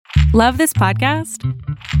Love this podcast?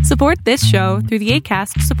 Support this show through the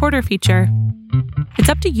Acast supporter feature. It's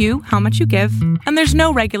up to you how much you give, and there's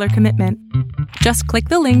no regular commitment. Just click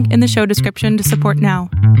the link in the show description to support now.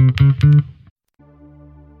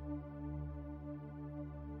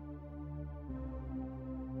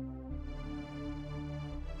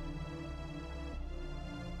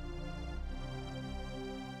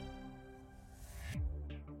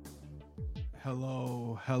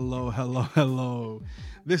 Hello.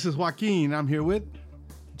 This is Joaquin. I'm here with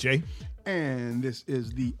Jay. And this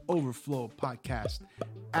is the Overflow podcast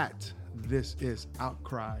at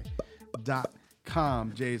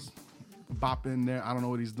thisisoutcry.com. Jay's bopping there. I don't know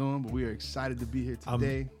what he's doing, but we are excited to be here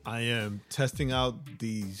today. I am testing out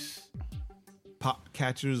these pop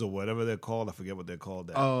catchers or whatever they're called. I forget what they're called.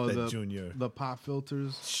 That Junior. The pop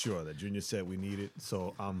filters. Sure, that Junior said we needed.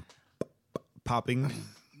 So I'm popping.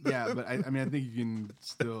 Yeah, but I think you can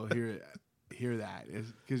still hear that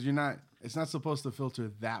because it's not supposed to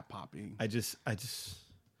filter that popping. I don't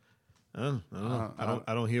know.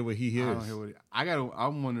 I don't hear what he hears. I don't hear what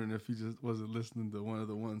I'm wondering if he just wasn't listening to one of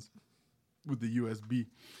the ones with the USB.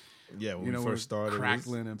 Yeah, when we first started,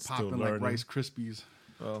 crackling and popping like Rice Krispies.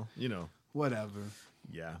 Well, whatever.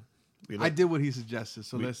 Yeah, I did what he suggested.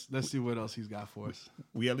 So let's see what else he's got for us.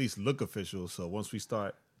 We at least look official. So once we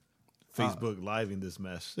start Facebook Live in this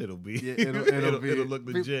mess, it'll be it'll look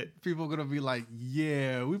legit. People are gonna be like,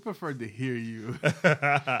 yeah, we prefer to hear you.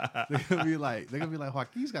 They're gonna be like,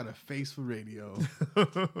 Joaquin's got a face for radio.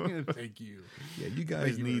 Thank you. Yeah, you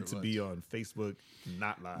guys need to be on Facebook,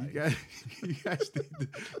 not live. You guys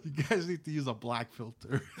need to use a black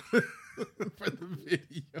filter for the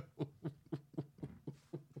video.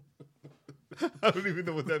 I don't even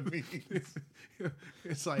know what that means.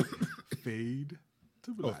 It's like fade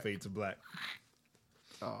to black. Oh, fade to black.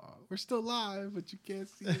 Oh, we're still live, but you can't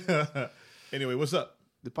see it. Anyway, what's up?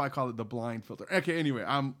 They probably call it the blind filter. Okay, anyway,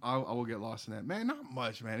 I will get lost in that. Man, not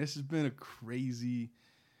much, man. This has been a crazy,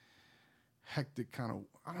 hectic kind of,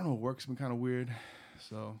 I don't know, work's been kind of weird.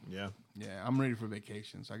 So, yeah, I'm ready for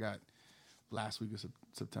vacation. So I got last week of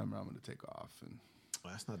September I'm going to take off. And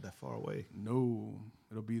that's not that far away. No,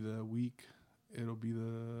 it'll be the week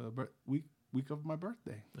of my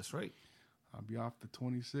birthday. That's right. I'll be off the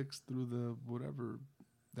 26th through the whatever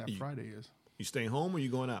that Friday is. You staying home or you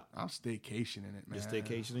going out? I'm staycationing it, man. You're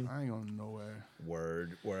staycationing? I ain't going nowhere.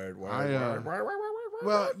 Word. Well,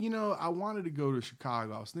 I wanted to go to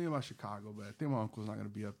Chicago. I was thinking about Chicago, but I think my uncle's not going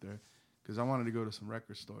to be up there because I wanted to go to some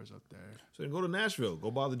record stores up there. So then go to Nashville.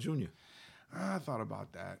 Go bother Junior. I thought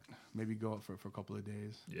about that. Maybe go up for a couple of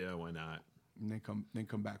days. Yeah, why not? And then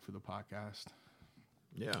come back for the podcast.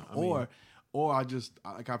 Yeah. Or I just,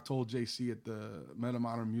 like I've told JC at the Meta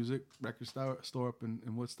Modern Music record store up in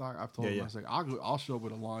Woodstock, I've told him, I was like, I'll show up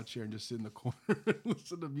with a lawn chair and just sit in the corner and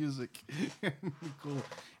listen to music. Cool.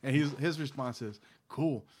 And his response is,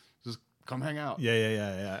 cool, just come hang out.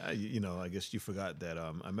 Yeah. I guess you forgot that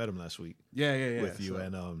I met him last week. Yeah. With you.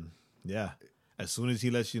 And as soon as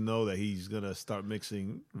he lets you know that he's going to start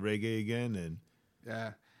mixing reggae again and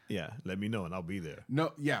let me know and I'll be there.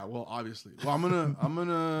 No, yeah, well, obviously. Well, I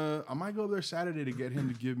might go there Saturday to get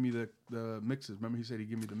him to give me the mixes. Remember he said he'd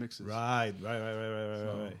give me the mixes. Right.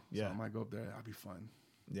 Yeah. So I might go up there. That'll be fun.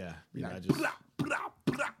 Yeah. There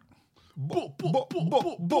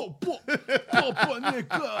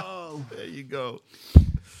you go.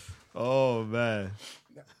 Oh, man.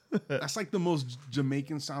 That's like the most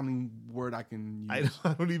Jamaican sounding word I can use.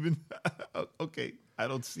 I don't even. Okay, I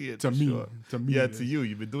don't see it. To me. Yeah, to you.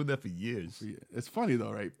 You've been doing that for years. Yeah. It's funny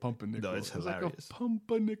though, right? Pumpernickel. No, it's hilarious. Like a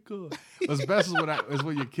pumpernickel. What's best is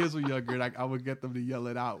when your kids were younger, like I would get them to yell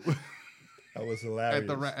it out. That was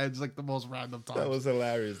hilarious. It's like the most random times. That was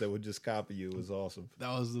hilarious. They would just copy you. It was awesome. That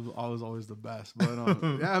was always the best. But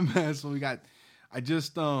yeah, man. So we got. I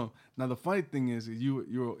just now the funny thing is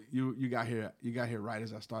you got here right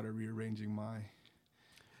as I started rearranging my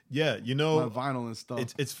my vinyl and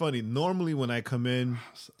stuff. It's funny. Normally when I come in,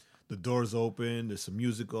 the door's open, there's some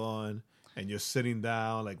music on, and you're sitting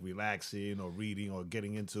down like relaxing or reading or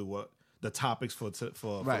getting into what the topics for the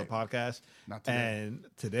podcast. Not today. And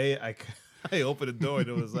today I opened the door and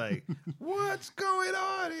it was like, what's going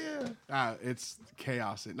on here? It's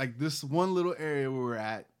chaos. Like this one little area where we're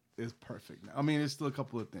at is perfect now. I mean, there's still a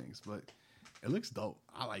couple of things, but it looks dope.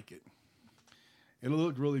 I like it. It'll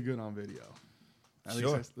look really good on video. At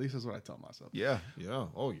least that's what I tell myself. Yeah.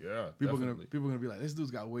 Oh yeah. People are gonna be like, this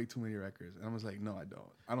dude's got way too many records, and I was like, no, I don't.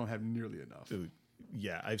 I don't have nearly enough. Dude,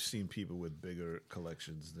 yeah, I've seen people with bigger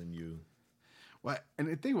collections than you. Well, and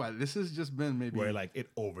the thing about it, this has just been maybe where like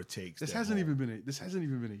it overtakes. This hasn't even been a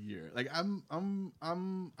year. Like I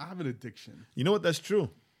have an addiction. You know what? That's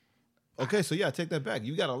true. Okay, so yeah, take that back.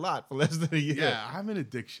 You got a lot for less than a year. Yeah, I have an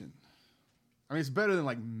addiction. I mean, it's better than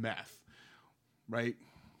like meth, right?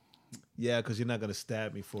 Yeah, because you're not going to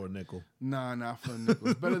stab me for a nickel. Nah, not for a nickel.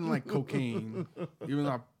 It's better than like cocaine, even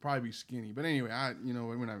though I'll probably be skinny. But anyway, we're not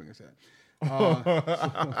even going to say that.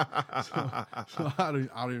 So I don't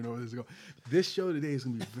even know where this is going. This show today is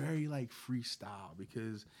going to be very like freestyle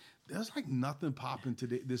because there's like nothing popping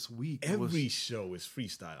today this week. Every show is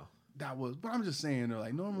freestyle. But I'm just saying, though,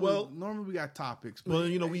 like normally we got topics. But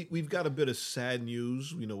we've got a bit of sad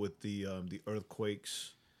news, with the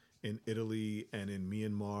earthquakes in Italy and in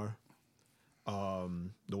Myanmar.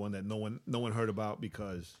 The one that no one heard about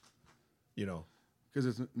because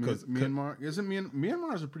it's Myanmar.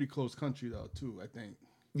 Myanmar is a pretty close country though too, I think.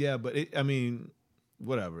 Yeah, but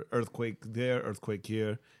whatever. Earthquake there, earthquake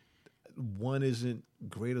here. One isn't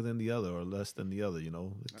greater than the other or less than the other,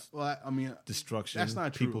 destruction. That's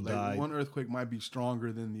not true. People like, died. One earthquake might be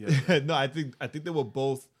stronger than the other. No, I think they were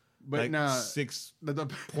both. But like 6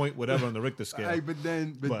 point whatever on the Richter scale. But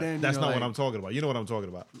then that's not what I'm talking about. You know what I'm talking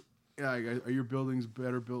about. Yeah, are your buildings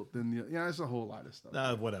better built than the? Yeah, it's a whole lot of stuff.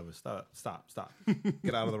 Nah, whatever. Stop.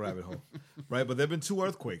 Get out of the rabbit hole. Right, but there've been 2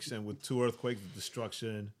 earthquakes, and with 2 earthquakes,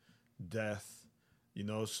 destruction, death.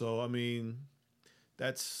 So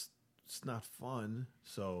it's not fun.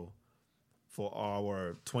 So for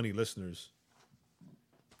our 20 listeners,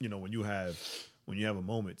 when you have a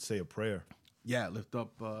moment, say a prayer. Yeah, lift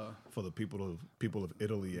up for the people of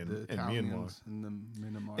Italy and Myanmar and the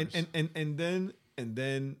Myanmars. And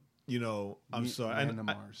then I'm sorry.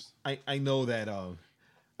 I know that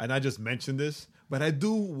and I just mentioned this, but I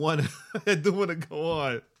do want to go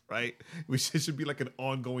on, right? Which should be like an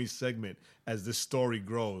ongoing segment as this story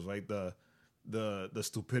grows, right? The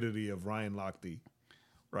stupidity of Ryan Lochte,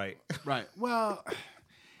 right? Right. Well,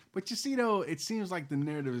 but you see though, it seems like the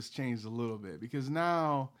narrative has changed a little bit because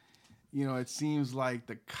now it seems like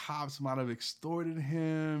the cops might have extorted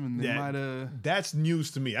him, and they might have. That's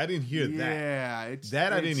news to me. I didn't hear that.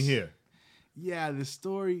 Yeah, I didn't hear. Yeah, the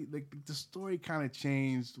story kind of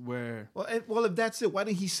changed where. Well, if that's it, why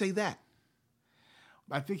didn't he say that?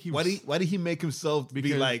 I think he. Why did he make himself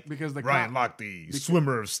be like because the Ryan Lochte,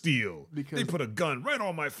 swimmer of steel? Because they put a gun right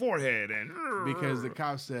on my forehead and. Because the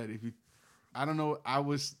cop said, if you, I don't know, I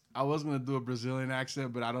was gonna do a Brazilian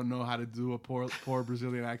accent, but I don't know how to do a poor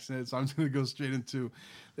Brazilian accent, so I'm just gonna go straight into.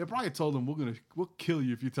 They probably told him we'll kill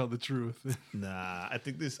you if you tell the truth. Nah, I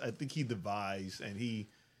think he devised and he.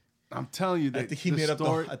 I'm telling you that I think he made up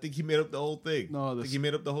the whole thing. No, he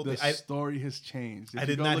made up the whole thing. The story has changed. I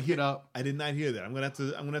did not look it up. I did not hear that. I'm gonna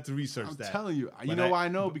have to research that. I'm telling you. You know why I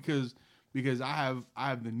know? Because I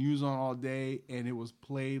have the news on all day and it was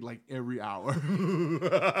played like every hour.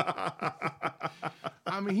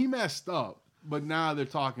 I mean, he messed up, but now they're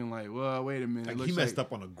talking like, well, wait a minute. Like he messed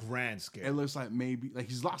up on a grand scale. It looks like maybe like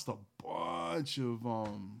he's lost a bunch of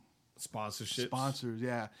sponsorships. Sponsors,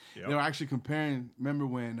 yeah. Yep. They were actually comparing. Remember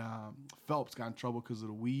when Phelps got in trouble because of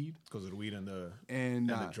the weed? Because of the weed and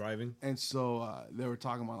the driving. And so they were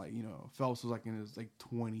talking about like Phelps was like in his like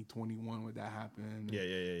 2021 when that happened. Yeah.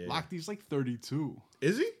 Lochte's like 32.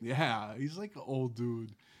 Is he? Yeah, he's like an old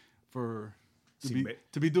dude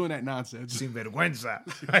to be doing that nonsense. Sin vergüenza.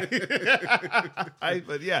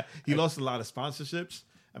 But yeah, he lost a lot of sponsorships.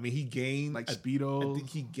 I mean, he gained like Speedo. I think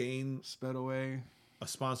he gained sped away. A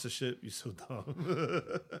sponsorship, you're so dumb.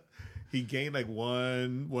 He gained like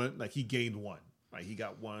one. Like he gained one. Like he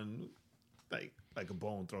got one, like a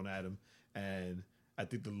bone thrown at him, and I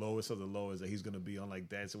think the lowest of the low is that he's gonna be on like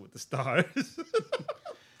Dancing with the Stars.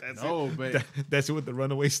 Dancing with the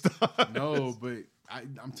Runaway Stars. No, but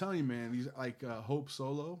I'm telling you, man, these like Hope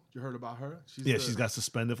Solo. You heard about her? She's got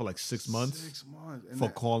suspended for like 6 months. 6 months for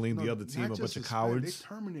calling the other team a bunch of cowards. They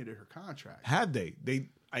terminated her contract. Have they?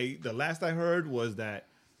 The last I heard was that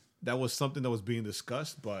was something that was being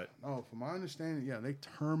discussed, but from my understanding, yeah, they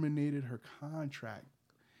terminated her contract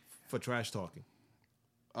for trash talking.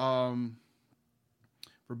 For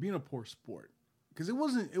being a poor sport, because it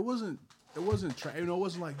wasn't it wasn't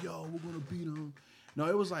like, yo, we're gonna beat them. No,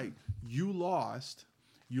 it was like you lost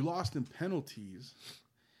in penalties.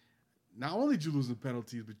 Not only did you lose in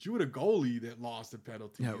penalties, but you were the goalie that lost in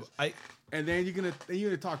penalties. Yeah, and then you're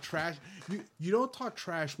gonna talk trash. You don't talk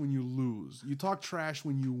trash when you lose. You talk trash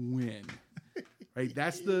when you win. Right?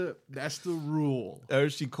 That's the rule. Or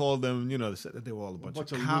she called them, they said that they were all a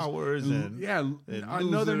bunch of cowards and no,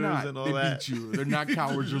 they're not. And all they that. beat you. They're not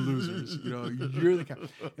cowards or losers. You're the coward.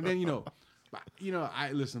 And then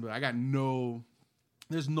I listen, but I got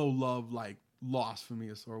there's no love like lost for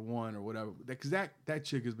me or won or whatever, because that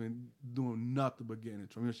chick has been doing nothing but getting in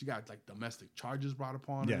trouble. She got like domestic charges brought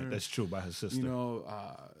upon her. Yeah, that's true, by her sister.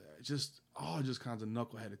 just kinds of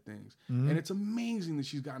knuckleheaded things. And it's amazing that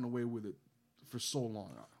she's gotten away with it for so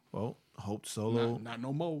long. Well, Hope Solo, not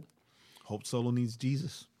no more. Hope Solo needs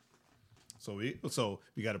Jesus. So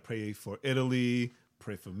we got to pray for Italy,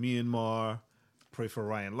 pray for Myanmar, pray for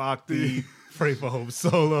Ryan Lochte, pray for Hope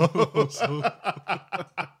Solo.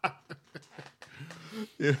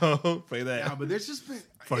 Pray that. Yeah, but there's just been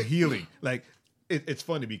for healing. Like it's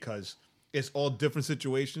funny because it's all different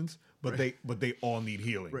situations, but they all need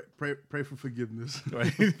healing. Pray for forgiveness.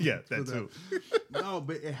 Right? Yeah, that too. No,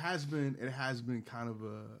 but it has been kind of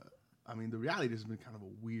the reality has been kind of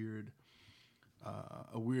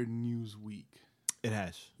a weird news week. It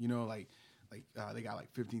has. Like they got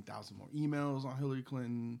like 15,000 more emails on Hillary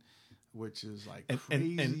Clinton, which is like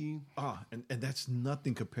crazy. And that's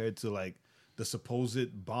nothing compared to like the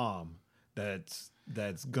supposed bomb that's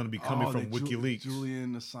going to be coming from WikiLeaks.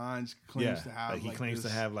 Julian Assange claims to have. He claims to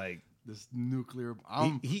have like this nuclear.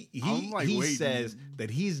 He says that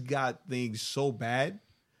he's got things so bad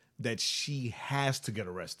that she has to get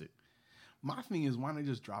arrested. My thing is, why not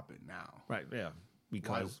just drop it now? Right? Yeah.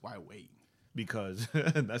 Because why wait? Because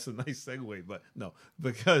that's a nice segue, but no,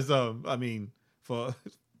 because they're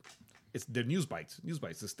news bites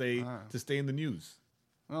to stay in the news.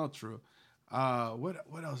 Oh, true. What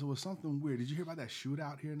else? It was something weird. Did you hear about that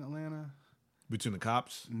shootout here in Atlanta? Between the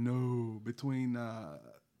cops? No, between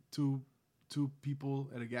two people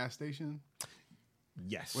at a gas station.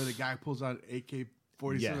 Yes. Where the guy pulls out an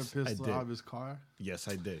AK-47 pistol out of his car. Yes,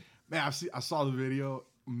 I did. Man, I saw the video.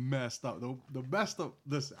 Messed up. The best of.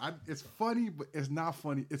 Listen, it's funny, but it's not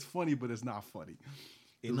funny. It's funny, but it's not funny.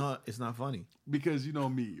 It's not funny because you know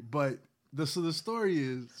me. But the story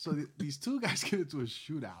is these two guys get into a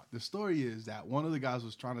shootout. The story is that one of the guys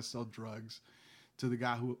was trying to sell drugs to the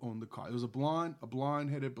guy who owned the car. It was a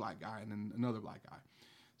blonde-headed black guy and then another black guy.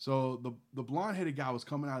 So the blonde-headed guy was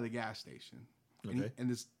coming out of the gas station, and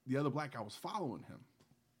the other black guy was following him.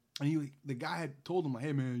 And the guy had told him like,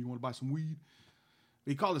 "Hey man, you want to buy some weed?"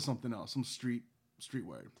 But he called it something else, some street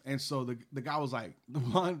word. And so the guy was like, the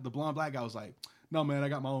blonde black guy was like, "No man, I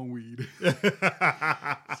got my own weed."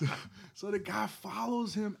 so the guy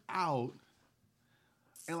follows him out,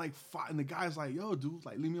 and and the guy's like, "Yo, dude,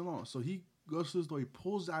 like leave me alone." So he goes to his door. He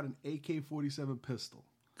pulls out an AK-47 pistol.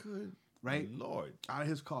 Good, right, Lord, out of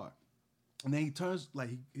his car, and then he turns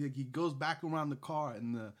he goes back around the car,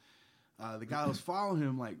 and the guy that was following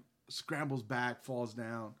him scrambles back, falls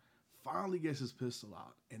down. Finally gets his pistol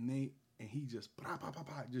out, and he just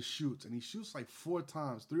just shoots, and he shoots 3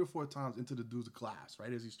 or 4 times into the dude's glass,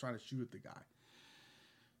 right as he's trying to shoot at the guy.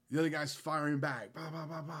 The other guy's firing back,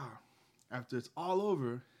 After it's all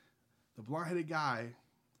over, the blonde-headed guy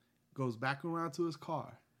goes back around to his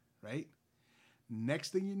car, right?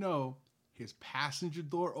 Next thing you know, his passenger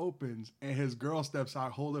door opens, and his girl steps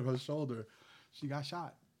out holding her shoulder. She got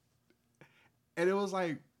shot, and it was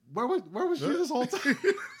like, where was she this whole time?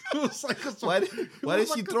 It was like why did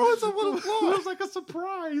she throw herself on the floor? It was like a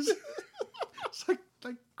surprise. It's like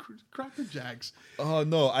Cracker Jacks. Oh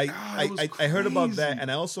no, I heard about that,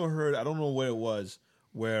 and I also heard, I don't know where it was,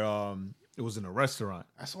 where it was in a restaurant.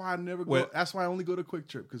 That's why I never go. That's why I only go to Quick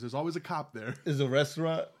Trip, because there's always a cop there. It's a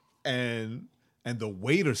restaurant, and the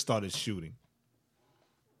waiter started shooting.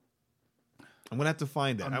 I'm gonna have to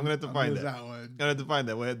find that. I'm gonna have to find that. I'm gonna have to find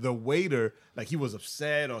that. Where the waiter, he was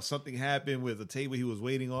upset or something happened with the table he was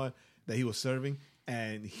waiting on that he was serving,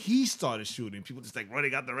 and he started shooting. People just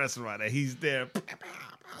running out the restaurant, and he's there.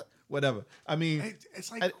 Whatever. I mean, it's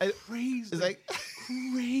crazy. It's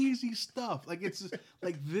crazy stuff. It's just,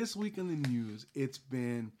 this week in the news. It's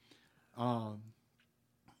been,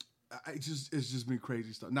 it's just been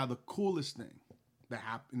crazy stuff. Now the coolest thing that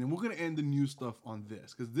happened, and we're gonna end the news stuff on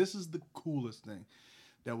this, because this is the coolest thing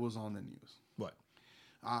that was on the news. What?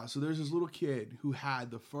 So there's this little kid who had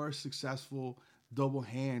the first successful double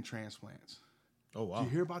hand transplants. Oh wow! Did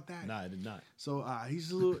you hear about that? No, I did not. So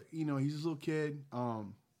he's a little, he's this little kid.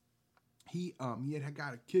 He had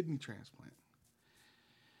got a kidney transplant,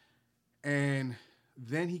 and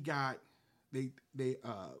then he got they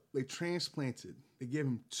transplanted. They gave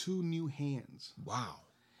him 2 new hands. Wow.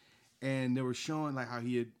 And they were showing how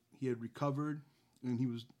he had recovered, and he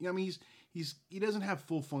was. He doesn't have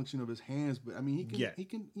full function of his hands, but he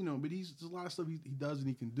can but there's a lot of stuff he does and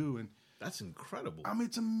he can do, and that's incredible.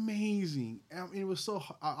 It's amazing. It was so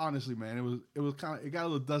honestly, man. It was it got a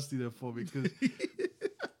little dusty there for me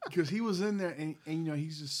because he was in there and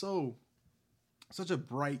he's just such a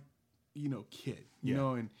bright kid,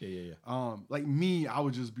 and like me, I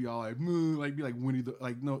would just be all be like Winnie the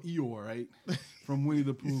Eeyore, right? From Winnie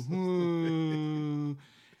the Pooh.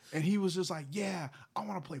 And he was just like, yeah, I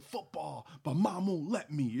want to play football, but mom won't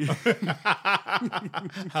let me.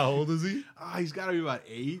 How old is he? He's got to be about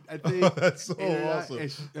 8, I think. Oh, that's so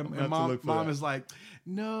awesome. And mom is like,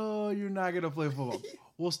 no, you're not going to play football.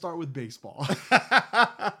 We'll start with baseball.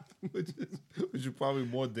 which is probably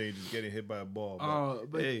more dangerous, getting hit by a ball.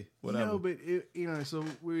 But hey, whatever. So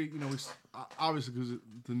we obviously because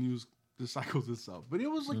the news cycles itself, but it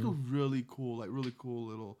was like a really cool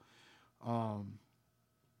little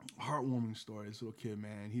heartwarming story. This little kid,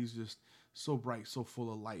 man, he's just so bright, so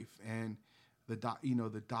full of life. And the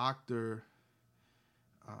doctor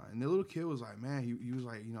and the little kid was like, man, he was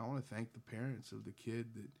like, I want to thank the parents of the kid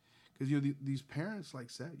because these parents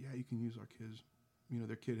like said, yeah, you can use our kids.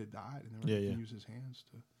 Their kid had died, and they can use his hands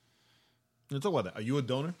to. Let's talk about that. Are you a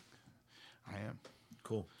donor? I am.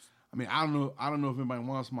 Cool. I mean, I don't know if anybody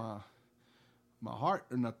wants my heart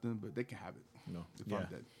or nothing, but they can have it. No, if I'm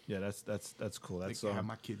dead. Yeah, that's cool. They can have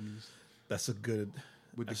my kidneys. That's a good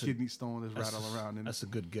with the kidney stone that's rattle around. And that's a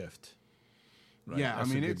good gift. Right? Yeah, I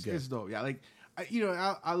mean it's dope. Yeah, like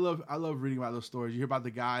I love reading about those stories. You hear about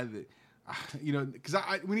the guy that because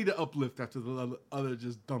we need to uplift after the other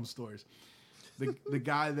just dumb stories. The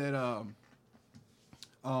guy that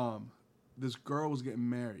this girl was getting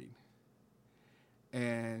married,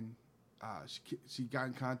 and she got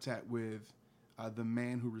in contact with the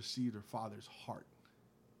man who received her father's heart,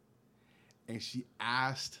 and she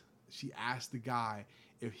asked the guy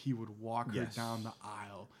if he would walk her down the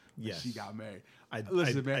aisle when she got married.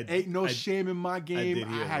 Listen, man, ain't no shame in my game.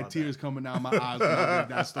 I had tears coming down my eyes when I read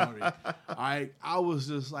that story. I was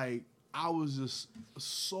just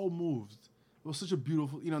so moved. It was such a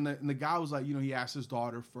beautiful, and the guy was like, he asked his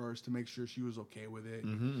daughter first to make sure she was okay with it.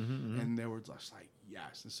 And they were just like,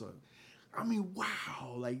 yes. And so, I mean,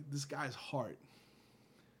 wow, like this guy's heart.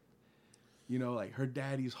 Like her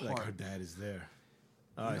daddy's heart. Like her dad is there.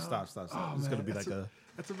 All right, stop. Oh, it's man, going to be it's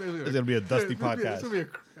going to be a dusty podcast.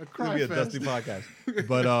 It's going to be a dusty podcast.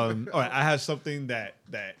 But, all right, I have something that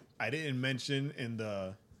I didn't mention in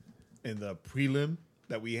the prelim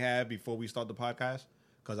that we had before we start the podcast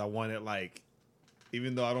because I wanted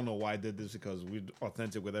even though I don't know why I did this because we're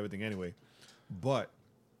authentic with everything anyway, but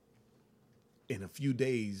in a few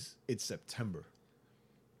days, it's September,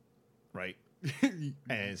 right?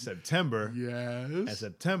 And September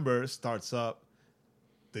starts up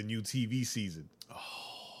the new TV season. Oh,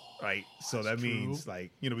 right. So that means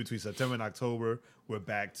between September and October, we're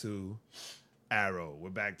back to Arrow.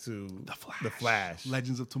 We're back to The Flash.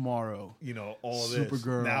 Legends of Tomorrow. All this.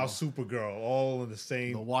 Supergirl. Now Supergirl. All in the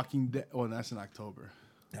same. The Walking Dead. Oh, that's in October.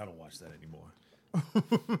 I don't watch that anymore.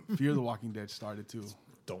 Fear the Walking Dead started too.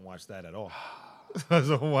 Don't watch that at all. I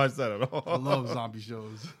don't watch that at all. I love zombie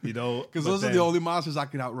shows. Because those are the only monsters I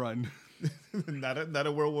can outrun. not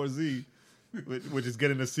a World War Z, which is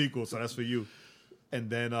getting a sequel, so that's for you. And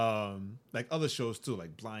then other shows too,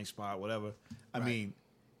 like Blind Spot, whatever. I mean,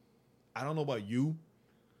 I don't know about you.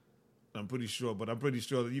 I'm pretty sure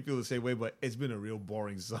that you feel the same way. But it's been a real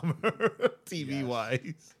boring summer, TV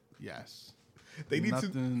wise. Yes. I think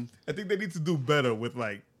they need to do better with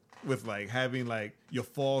having your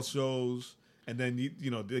fall shows, and then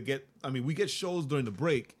we get shows during the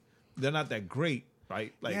break. They're not that great,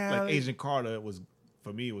 right? Like Agent Carter was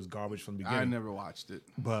for me. It was garbage from the beginning. I never watched it,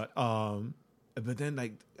 but then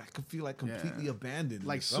I could feel completely abandoned.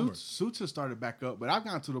 Like Suits has started back up, but I've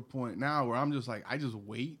gotten to the point now where I'm just I just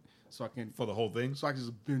wait. So I can for the whole thing, so I can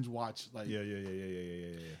just binge watch. Yeah.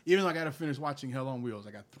 Even though I got to finish watching Hell on Wheels,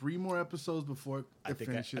 I got 3 more episodes before it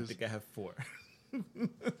finishes. I think I have 4.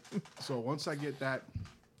 So once I get that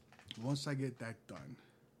done,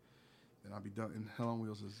 then I'll be done. And Hell on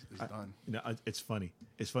Wheels is done. It's funny.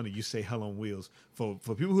 It's funny you say Hell on Wheels. For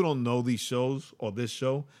people who don't know these shows or this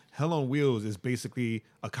show, Hell on Wheels is basically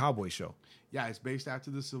a cowboy show. Yeah, it's based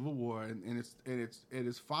after the Civil War, and it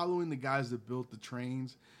is following the guys that built the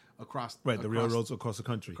trains. The railroads across the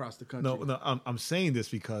country. No, I'm saying this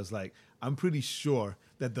because I'm pretty sure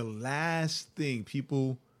that the last thing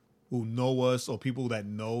people who know us or people that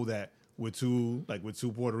know that we're two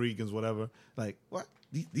Puerto Ricans, whatever, what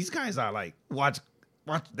these guys are watch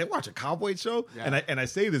a cowboy show, yeah. and I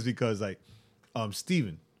say this because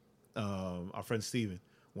Steven, our friend Steven,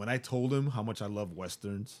 when I told him how much I love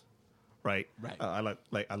westerns, right. I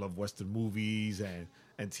love Western movies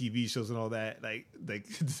and TV shows and all that.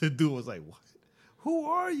 The dude was like, "What? Who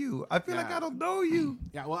are you? I feel like I don't know you."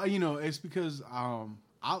 Yeah, well, it's because I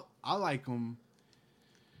like them,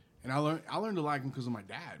 and I learned to like them because of my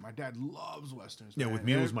dad. My dad loves westerns. Yeah, man. with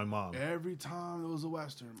me it was my mom. Every time there was a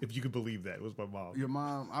western, if you could believe that, it was my mom. Your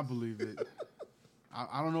mom, I believe it.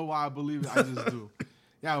 I don't know why I believe it. I just do.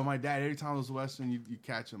 Yeah, with my dad, every time it was a Western, you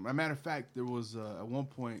catch him. As a matter of fact, there was at one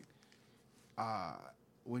point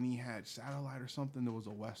when he had satellite or something, there was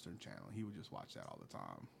a Western channel. He would just watch that all the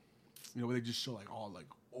time. You know, where they just show like all like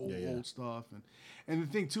old stuff. And the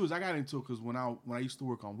thing too is I got into it because when I used to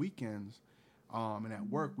work on weekends, and at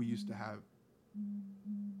work we used to have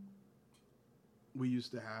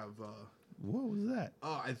what was that?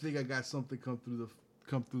 Oh, I think I got something come through the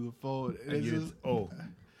phone.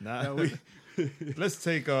 Let's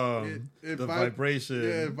take the vibration.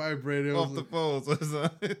 Yeah, it vibrated off the phone.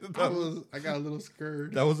 I got a little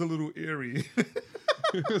scared. That was a little eerie.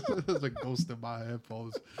 There's a ghost in my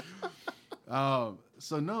headphones.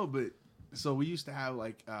 So we used to have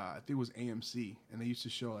like I think it was AMC, and they used to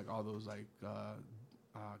show like all those like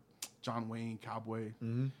John Wayne cowboy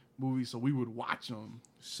movies. So we would watch them,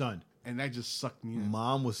 son, and that just sucked me in.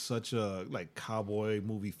 Mom was such a like cowboy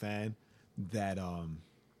movie fan that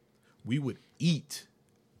we would eat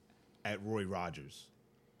at Roy Rogers.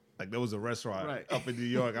 Like there was a restaurant up in New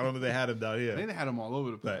York. I don't know if they had them down here. They had them all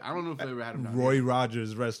over the place. I don't know if they ever had them down Roy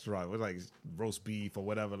Rogers restaurant with like roast beef or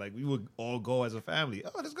whatever. Like we would all go as a family.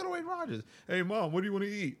 Oh, let's go to Roy Rogers. Hey, Mom, what do you want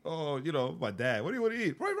to eat? Oh, you know, my dad. What do you want to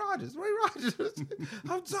eat? Roy Rogers. Roy Rogers.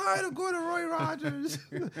 I'm tired of going to Roy Rogers.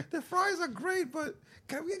 The fries are great, but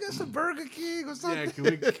can we get some Burger King or something?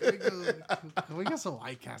 Yeah, can we get some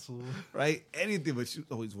White Castle? Right? Anything, but she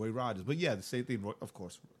always Roy Rogers. But yeah, the same thing, of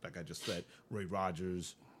course, like I just said, Roy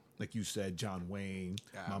Rogers. Like you said, John Wayne,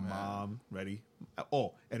 mom, ready?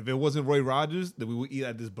 Oh, and if it wasn't Roy Rogers, then we would eat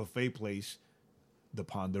at this buffet place, the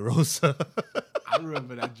Ponderosa. I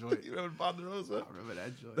remember that joint. You remember Ponderosa? I remember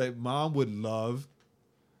that joint. Like Mom would love,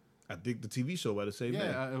 I think the TV show by the same name.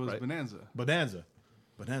 Yeah, it was right? Bonanza.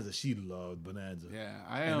 She loved Bonanza. Yeah,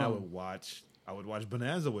 I would watch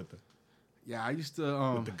Bonanza with her. Yeah, I used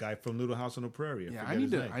to with the guy from Little House on the Prairie. I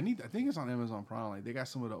think it's on Amazon Prime. Like they got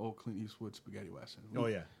some of the old Clint Eastwood spaghetti westerns. Oh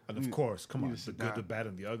yeah, and of course, come on, the good, the bad,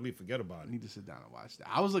 and the ugly. Forget about it. I need to sit down and watch that.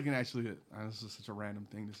 I was looking actually at this is such a random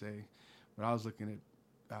thing to say, but I was looking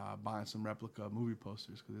at buying some replica movie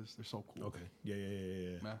posters because they're so cool. Okay,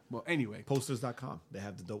 yeah. Well, anyway, posters.com. They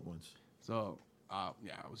have the dope ones. So. I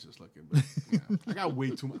was just looking, but I got way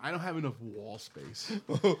too much. I don't have enough wall space.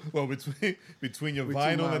 Well, between your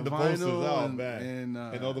vinyl and the posters, and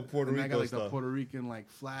all the Puerto Rico I got like stuff. the Puerto Rican like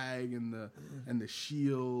flag and the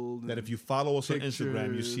shield. That if you follow us on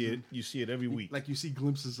Instagram, you see it every week. Like you see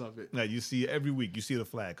glimpses of it. Yeah, you see it every week. You see the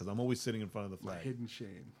flag because I'm always sitting in front of the flag. My hidden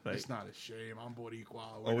shame. Right? It's not a shame. I'm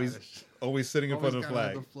Boricua. Always sitting in front of the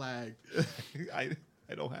flag. The flag. I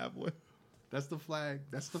don't have one. That's the flag.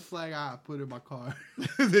 That's the flag I put in my car.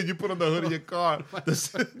 Then you put on the hood of your car the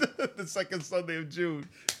second Sunday of June.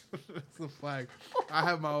 That's the flag. I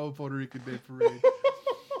have my own Puerto Rican Day parade.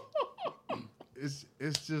 It's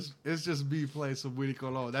just me playing some Willie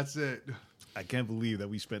Colon. That's it. I can't believe that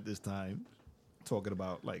we spent this time talking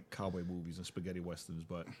about like cowboy movies and spaghetti westerns,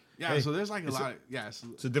 but yeah. So there's like a lot.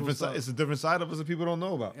 It's a different side. It's a different side of us that people don't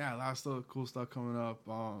know about. Yeah, a lot of cool stuff coming up.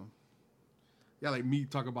 Yeah, like me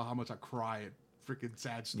talking about how much I cry at freaking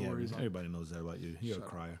sad stories. Yeah, everybody knows that about you. You're a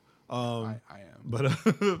crier. I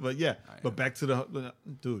am. But yeah. But back to the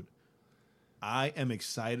dude. I am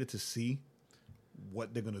excited to see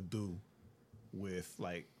what they're gonna do with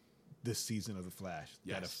like this season of The Flash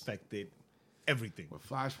that affected everything. With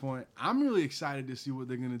Flashpoint, I'm really excited to see what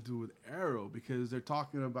they're gonna do with Arrow because they're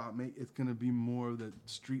talking about it's gonna be more of the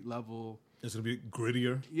street level. It's gonna be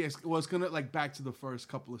grittier. Yes, well, it's gonna like back to the first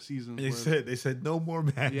couple of seasons. They said no more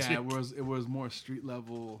magic. Yeah, it was more street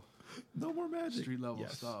level. No more magic. Street level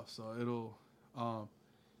stuff. So it'll, man,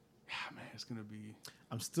 it's gonna be.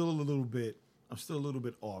 I'm still a little bit off. I'm still a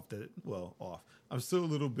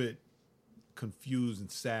little bit confused and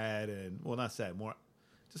sad, and not sad, more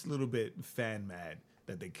just a little bit fan mad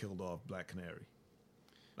that they killed off Black Canary.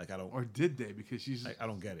 Like I don't, or did they? Because she's. I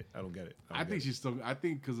don't get it. I think she's still. I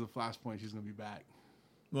think because of Flashpoint, she's gonna be back.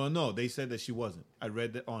 Well, no, they said that she wasn't. I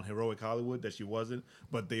read that on Heroic Hollywood that she wasn't,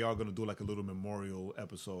 but they are gonna do like a little memorial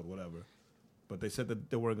episode, whatever. But they said that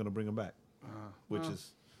they weren't gonna bring him back, which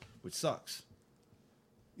sucks.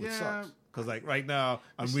 Which sucks. Because like right now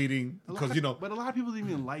I'm reading because but a lot of people didn't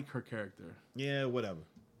even like her character. Yeah, whatever.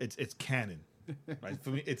 It's canon, right?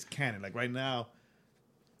 For me, it's canon. Like right now,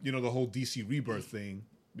 the whole DC Rebirth thing.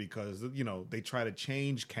 Because they try to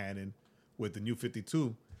change canon with the New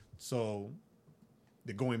 52, so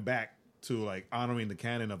they're going back to like honoring the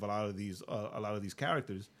canon of a lot of these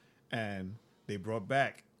characters, and they brought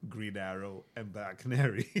back Green Arrow and Black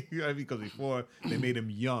Canary. Because before they made him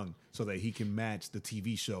young so that he can match the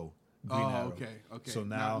TV show Green Arrow. Okay. So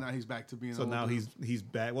now he's back to being. So now he's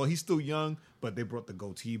back. Well, he's still young, but they brought the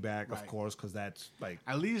goatee back, of course, because that's like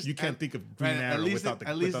at least you can't think of Green Arrow without the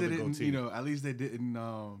goatee. You know, at least they didn't.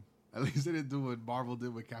 At least they didn't do what Marvel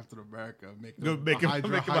did with Captain America, make him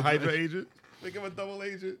a Hydra agent, make him a double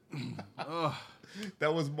agent.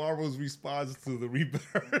 That was Marvel's response to the Rebirth.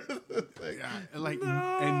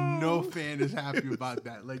 And no fan is happy about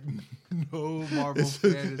that. Like, no Marvel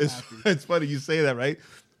fan is happy. It's funny you say that, right?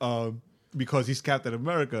 Because he's Captain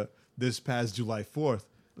America. This past July 4th,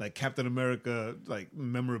 like Captain America, like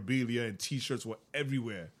memorabilia and T-shirts were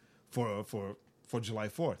everywhere for July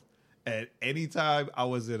 4th. And anytime I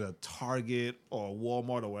was in a Target or a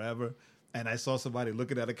Walmart or wherever, and I saw somebody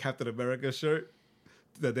looking at a Captain America shirt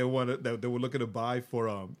that they were looking to buy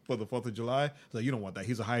for the 4th of July, I was like, you don't want that.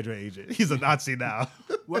 He's a Hydra agent. He's a Nazi now.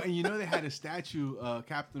 Well, and you know they had a statue,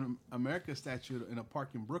 Captain America statue in a park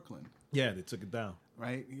in Brooklyn. Yeah, they took it down.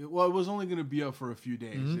 Right. Well, it was only going to be up for a few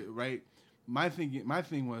days, right? My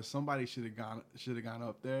thing was somebody should have gone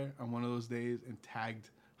up there on one of those days and tagged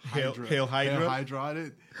Hydra. Hail Hydra. Hail Hydra on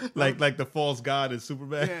it. Like the false god in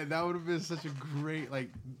Superman. Yeah, that would have been such a great like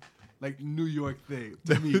New York thing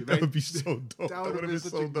to that me. That right? would be so dope. That would have been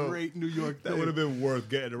such a great New York thing. That would have been worth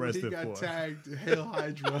getting arrested for. He got tagged Hail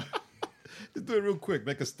Hydra. Just do it real quick.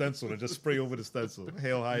 Make a stencil and just spray over the stencil.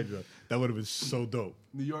 Hail Hydra. That would have been so dope.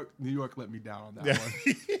 New York let me down on that one.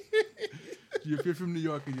 If you're from New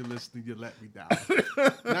York and you're listening, you let me down.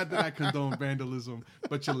 Not that I condone vandalism,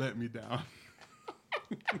 but you let me down.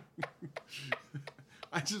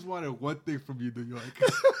 I just wanted one thing from you, New York.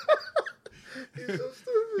 He's so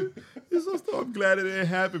stupid. He's so stupid. I'm glad it didn't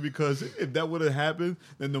happen, because if that would have happened,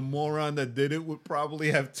 then the moron that did it would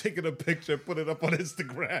probably have taken a picture, put it up on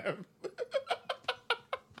Instagram.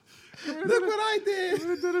 Look what I did. He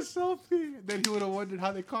would have done a selfie. Then he would have wondered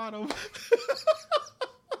how they caught him.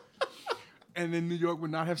 And then New York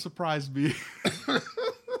would not have surprised me.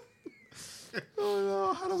 Oh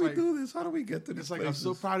no! How do we do this? How do we get to this? It's like, I'm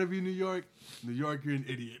so proud of you, New York. New York, you're an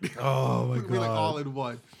idiot. Oh my god! We're like all in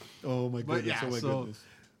one. Oh my goodness! But yeah, goodness.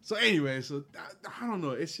 So anyway, I don't know.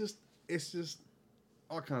 It's just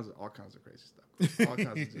all kinds of crazy stuff. All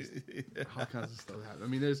kinds of stuff happen. I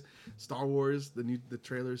mean, there's Star Wars. The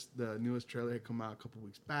newest trailer had come out a couple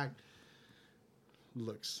weeks back.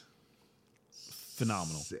 Looks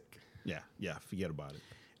phenomenal. Sick. Yeah. Forget about it.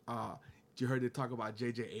 Did you heard they talk about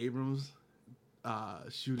J.J. Abrams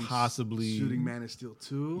possibly shooting Man of Steel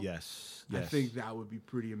 2? Yes. I think that would be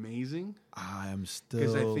pretty amazing. I am still,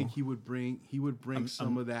 because I think he would bring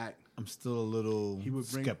some of that. I'm still a little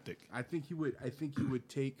skeptic. I think he would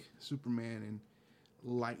take Superman and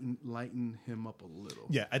lighten him up a little.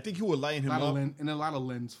 Yeah, I think he would lighten him up and a lot of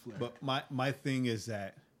lens flare. But my thing is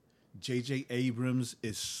that J.J. Abrams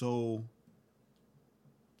is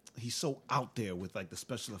he's so out there with like the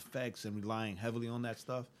special effects and relying heavily on that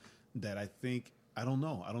stuff that I don't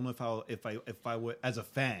know if I would, as a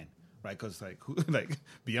fan, right? Because like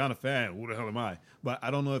beyond a fan, who the hell am I? But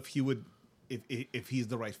I don't know if he would, if he's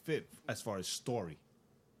the right fit as far as story.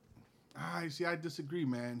 I disagree,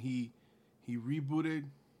 man. He rebooted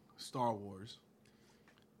Star Wars.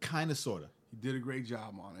 Kind of, sorta. He did a great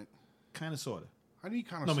job on it. Kind of, sorta. I mean,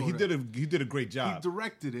 kind of. No, but he did a great job. He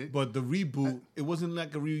directed it, but the reboot, it wasn't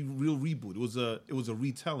like a real reboot. It was a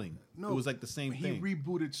retelling. No, it was like the same thing. He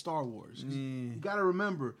rebooted Star Wars. You got to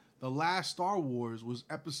remember, the last Star Wars was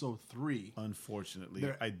Episode 3. Unfortunately,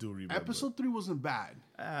 I do remember. Episode 3 wasn't bad.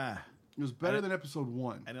 It was better than Episode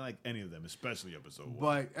 1. I didn't like any of them, especially Episode 1.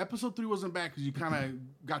 But Episode 3 wasn't bad because you kind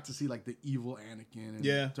of got to see like the evil Anakin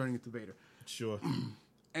and turning into Vader. Sure.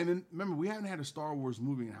 And then remember, we haven't had a Star Wars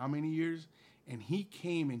movie in how many years? And he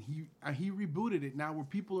came and he rebooted it now, where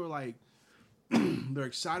people are like, they're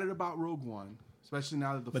excited about Rogue One, especially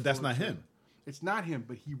now that But that's not him. It's not him,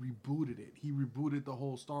 but he rebooted it. He rebooted the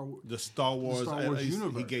whole Star Wars. The Star Wars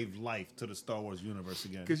universe. He gave life to the Star Wars universe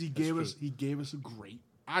again. Because he gave us a great.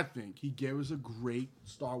 I think he gave us a great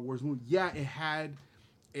Star Wars movie. Yeah, it had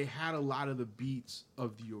a lot of the beats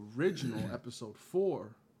of the original Episode 4.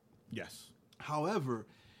 Yes. However,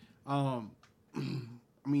 I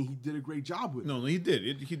mean, he did a great job with it. No, he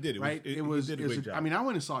did. He did. Right? He did a great job. I mean, I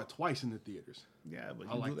went and saw it twice in the theaters. Yeah, but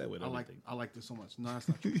you do that with everything. I liked it so much. No, that's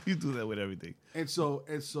not true. You do that with everything. And so,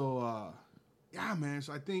 yeah, man.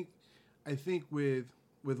 So I think with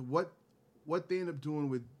what they end up doing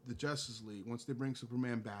with the Justice League, once they bring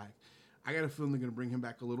Superman back, I got a feeling they're going to bring him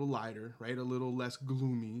back a little lighter, right? A little less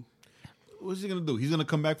gloomy. What's he going to do? He's going to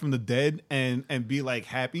come back from the dead and be like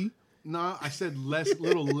happy? No, I said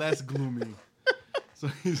little less gloomy. So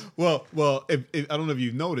well, if I don't know if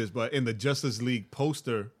you've noticed, but in the Justice League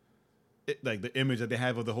poster like the image that they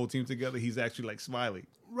have of the whole team together, he's actually like smiling.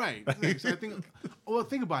 Right. So I think, well,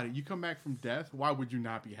 think about it. You come back from death. Why would you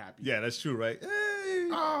not be happy? Yeah, that's true, right? Hey,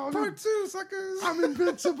 oh, part 2, suckers. I'm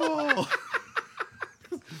invincible.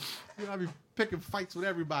 I'll be picking fights with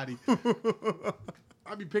everybody.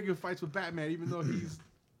 I'll be picking fights with Batman, even though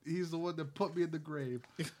he's the one that put me in the grave.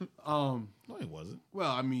 No, he wasn't.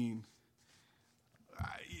 Well, I mean,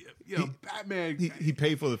 Batman. He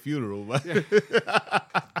paid for the funeral. Yeah.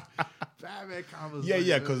 Batman combos.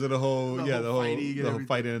 Yeah, because of the whole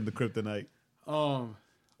fighting and the kryptonite. I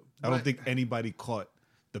don't think anybody caught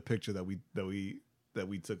the picture that we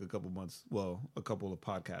took a couple of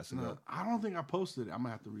podcasts ago. I don't think I posted it. I'm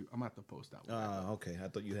gonna have to post that one. Okay. I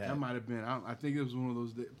thought you had. That might have been. I think it was one of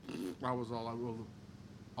those days. I was all over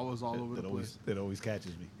the place. It always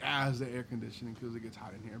catches me. As the air conditioning, because it gets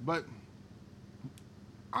hot in here. But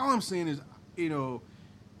all I'm saying is,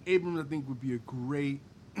 Abrams I think would be a great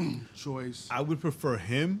choice. I would prefer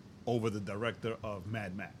him over the director of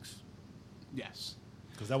Mad Max. Yes.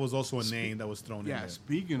 Because that was also a name that was thrown in there. Yeah,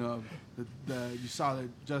 speaking of, you saw that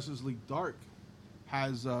Justice League Dark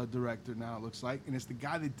has a director now, it looks like. And it's the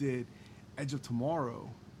guy that did Edge of Tomorrow.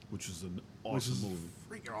 Which was an awesome movie.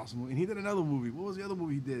 Freaking awesome movie. And he did another movie. What was the other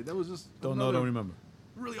movie he did? That was just... Don't remember.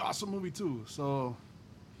 Really awesome movie, too. So,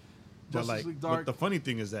 Justice League Dark... But the funny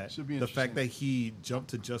thing is that the fact that he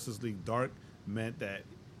jumped to Justice League Dark meant that...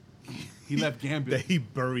 He left Gambit. That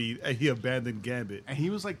he abandoned Gambit. And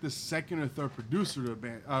he was like the second or third producer to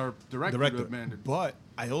director to abandon. But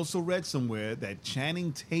I also read somewhere that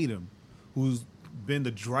Channing Tatum, who's been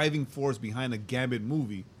the driving force behind the Gambit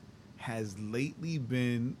movie, has lately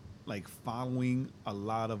been like following a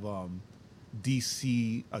lot of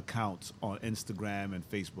DC accounts on Instagram and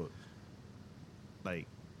Facebook. Like,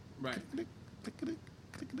 right.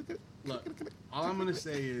 Look, all I'm gonna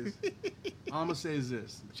say is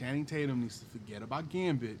this: Channing Tatum needs to forget about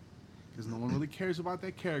Gambit because no one really cares about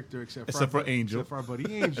that character except for Angel, except for our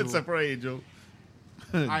buddy Angel, except for Angel.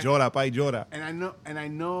 Llora. And I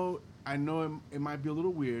know it might be a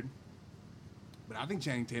little weird, but I think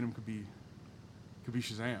Channing Tatum could be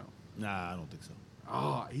Shazam. Nah, I don't think so.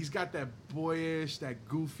 Oh, he's got that boyish, that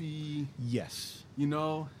goofy. Yes.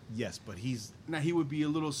 Yes, but he would be a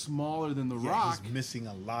little smaller than The Rock. He's missing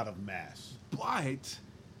a lot of mass. But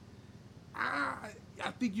I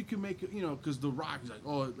think you can make it, because The Rock is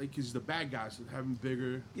like, he's the bad guy, so have him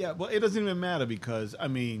bigger. Yeah, well, it doesn't even matter because, I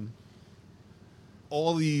mean,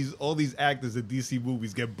 all these actors in DC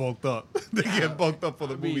movies get bulked up. They get bulked up for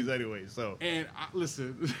the movies anyway. So. And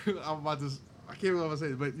listen, I'm about to. I can't remember what I'm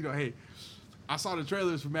saying, but hey, I saw the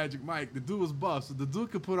trailers for Magic Mike. The dude was buff, so the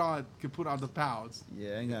dude could put on the pounds.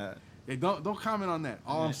 Yeah, I ain't got. Hey, don't comment on that.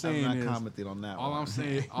 All I'm saying is, I'm not commenting on that. All I'm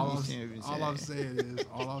saying, all I'm saying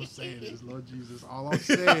is, Lord Jesus. All I'm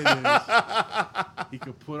saying is, he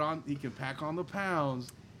can pack on the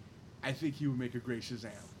pounds. I think he would make a great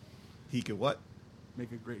Shazam. He could what?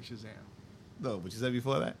 Make a great Shazam. No, what you said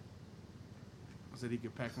before that? I said he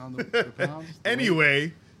could pack on the pounds.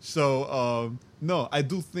 Anyway, so no, I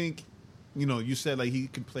do think, you said like he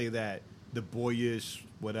can play that, the boyish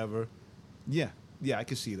whatever. Yeah, I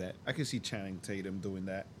can see that. I can see Channing Tatum doing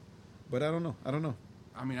that, but I don't know.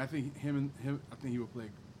 I mean, I think him. I think he would play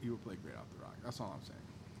great off the Rock. That's all I'm saying.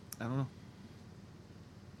 I don't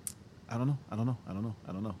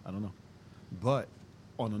know. But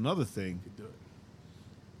on another thing, he could do it.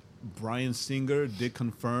 Bryan Singer did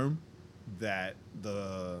confirm that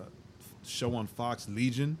the show on Fox,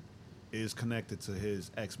 Legion, is connected to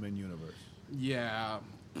his X-Men universe. Yeah,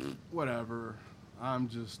 whatever.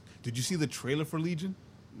 Did you see the trailer for Legion?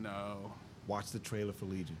 No. Watch the trailer for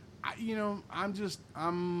Legion.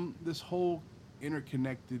 I'm this whole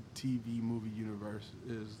interconnected TV movie universe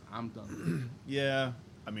I'm done with it. Yeah,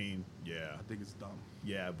 I mean, yeah. I think it's dumb.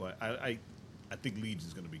 Yeah, but I think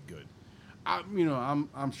Legion's going to be good.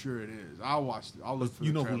 I'm sure it is. I'll watch it. I'll look for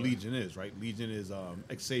the trailer. Who Legion is, right? Legion is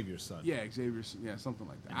Xavier's son. Yeah, Xavier's. Yeah, something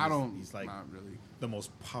like that. He's like not really the most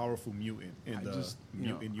powerful mutant in the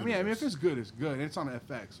mutant universe. I mean, if it's good, it's good. And it's on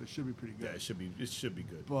FX, so it should be pretty good. Yeah, it should be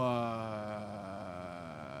good.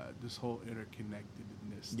 But this whole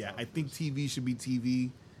interconnectedness. Yeah, I think TV should be TV,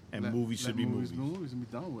 and movies should be movies. Movies and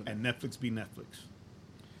be done with it. And Netflix be Netflix.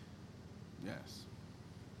 Yes.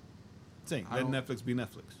 Let Netflix be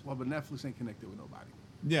Netflix. Well, but Netflix ain't connected with nobody.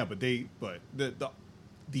 Yeah, but the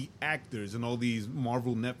actors in all these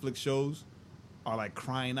Marvel Netflix shows are like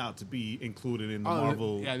crying out to be included in the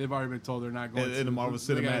Marvel. Yeah, they've already been told they're not going in the Marvel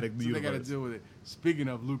Cinematic Universe. So they got to deal with it. Speaking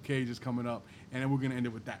of, Luke Cage is coming up, and then we're going to end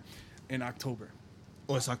it with that in October.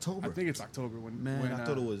 Oh, it's October. I think it's October when. Man, when, I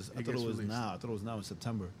thought it was. I thought it was released. now. I thought it was now in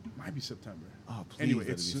September. Might be September. Oh, please. Anyway, let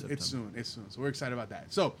it be September. it's soon. It's soon. So we're excited about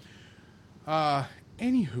that. So,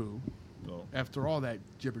 anywho, after all that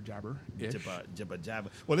jibber jabber, jibber jabber.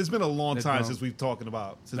 Well, it's been a long time since we've talked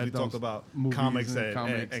about comics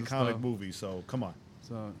and comic movies. So come on.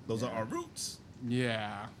 So those are our roots.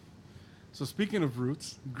 Yeah. So speaking of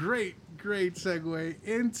roots, great segue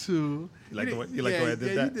into. You like the way I did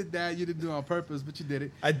that? Yeah, you did that. You didn't do it on purpose, but you did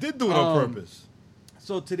it. I did do it on purpose.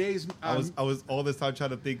 So today's I was all this time trying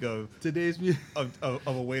to think of today's of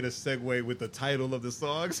a way to segue with the title of the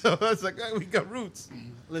song. So I was like, hey, we got roots.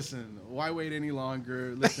 Listen, why wait any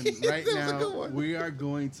longer? Listen, right now we are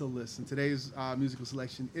going to listen. Today's musical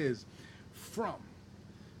selection is from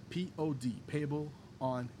P.O.D. Payable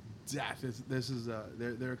on Death. This is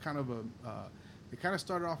they're kind of they kind of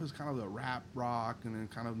started off as kind of the rap rock and then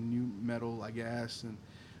kind of new metal, I guess, and.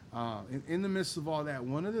 In the midst of all that,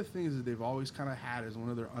 one of the things that they've always kind of had as one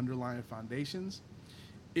of their underlying foundations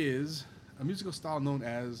is a musical style known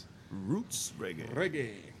as roots reggae.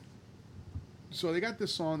 Reggae. So they got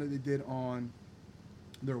this song that they did on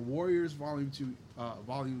their Warriors Volume 2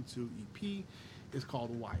 EP. It's called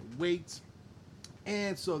Why Wait.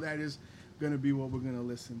 And so that is going to be what we're going to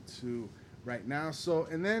listen to right now. So,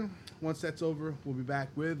 and then once that's over, we'll be back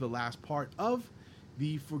with the last part of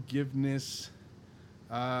the forgiveness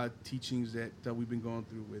teachings that we've been going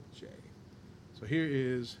through with Jay. So here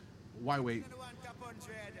is Why Wait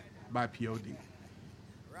by P.O.D.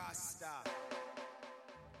 Rasta.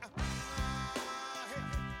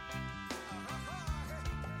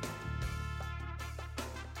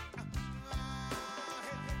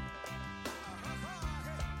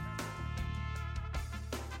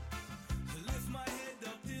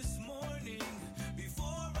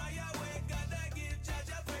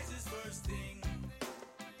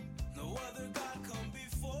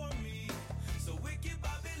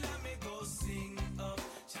 Sing up,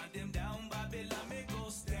 chant them down, Babylon, me go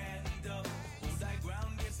stand up. Hold thy ground.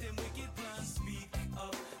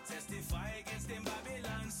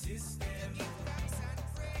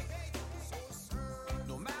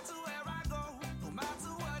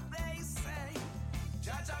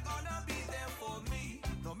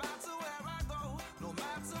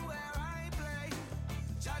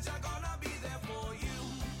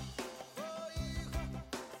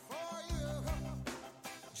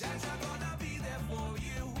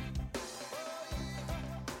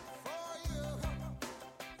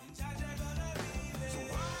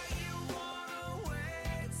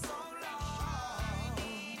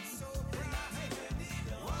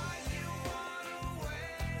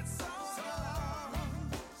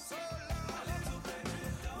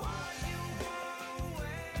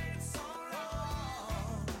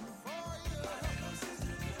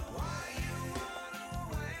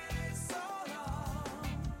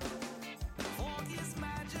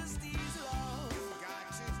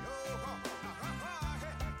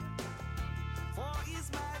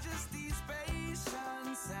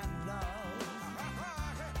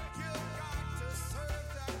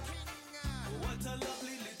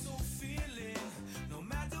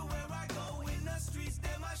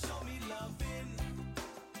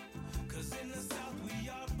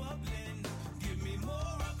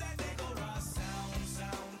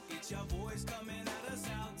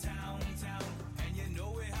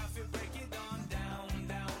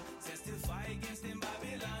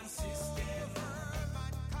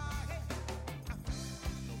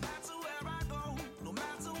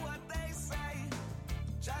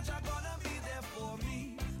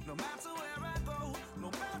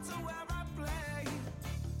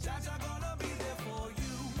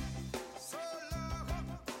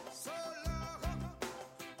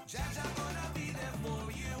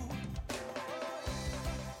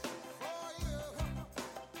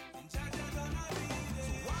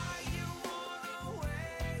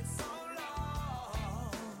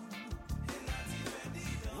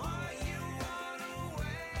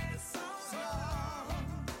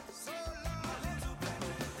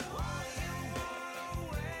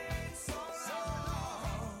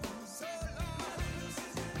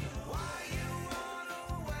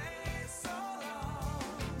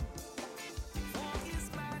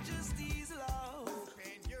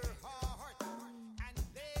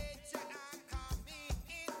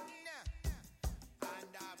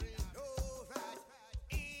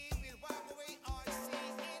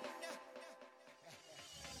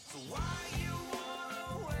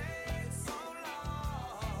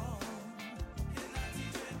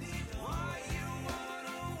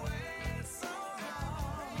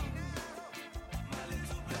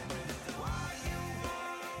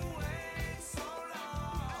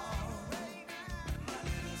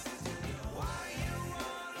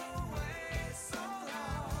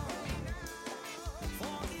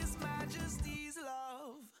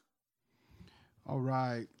 All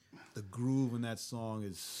right. The groove in that song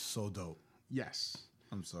is so dope. Yes.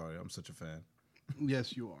 I'm sorry. I'm such a fan.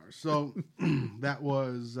 Yes, you are. So that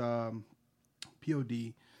was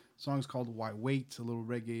POD. Song's called Why Wait, a little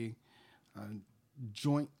reggae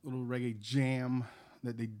joint, little reggae jam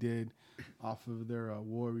that they did off of their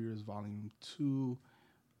Warriors Volume 2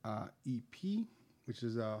 EP, which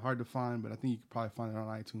is hard to find, but I think you could probably find it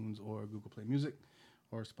on iTunes or Google Play Music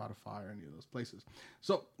or Spotify or any of those places.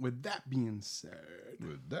 So with that being said,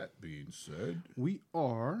 we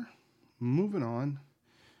are moving on,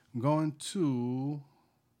 going to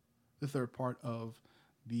the third part of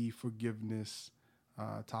the forgiveness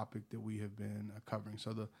topic that we have been covering.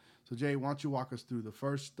 So Jay, why don't you walk us through the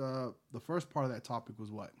first part of that topic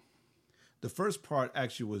was what? The first part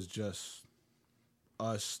actually was just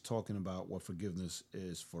us talking about what forgiveness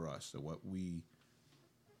is for us and what we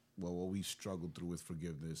struggled through with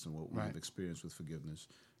forgiveness and what we've experienced with forgiveness,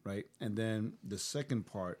 right? And then the second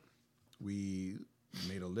part, we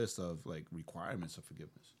made a list of like requirements of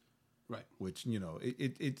forgiveness, right? Which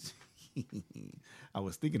it's I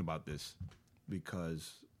was thinking about this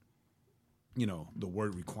because the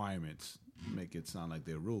word requirements make it sound like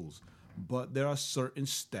they're rules, but there are certain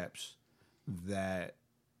steps that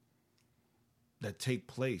take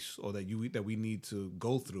place or that we need to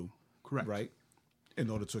go through, correct, right, in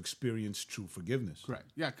order to experience true forgiveness.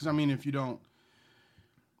 Correct. Yeah, because I mean, if you don't,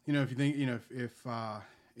 if you think,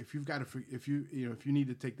 if you've got to, if you need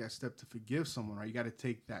to take that step to forgive someone, right, you got to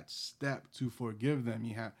take that step to forgive them.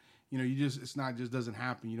 You have, it's not just doesn't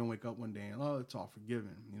happen. You don't wake up one day and it's all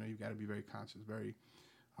forgiven. You've got to be very conscious, very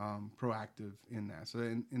proactive in that. So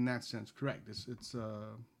in that sense, correct. It's it's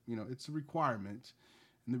a requirement,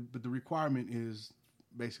 but the requirement is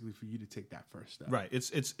basically for you to take that first step. Right.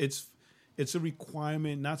 It's a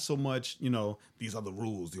requirement, not so much, these are the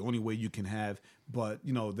rules, the only way you can have, but,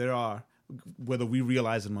 there are, whether we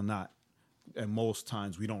realize them or not, and most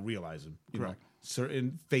times we don't realize them,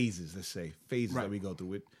 certain phases, let's say, phases that we go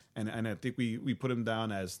through it. And I think we put them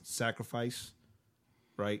down as sacrifice,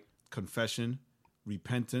 right? Confession,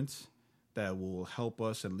 repentance, that will help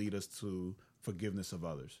us and lead us to forgiveness of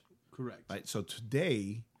others. Correct. Right. So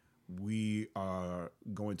today we are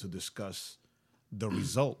going to discuss the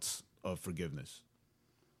results of forgiveness,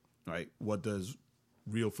 right? What does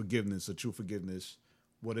real forgiveness, or true forgiveness,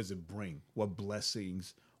 what does it bring? What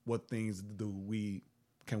blessings, what things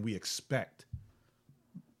can we expect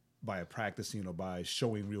by practicing or by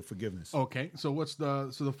showing real forgiveness? Okay, so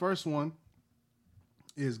the first one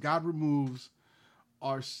is God removes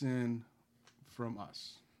our sin from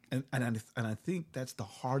us. And I think that's the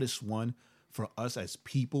hardest one for us as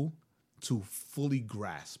people to fully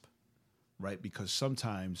grasp, right? Because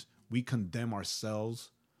sometimes we condemn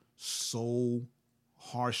ourselves so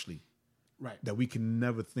harshly, right, that we can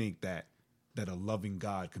never think that a loving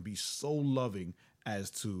God can be so loving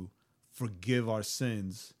as to forgive our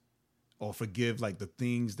sins or forgive like the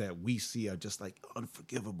things that we see are just like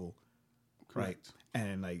unforgivable. Correct. Right.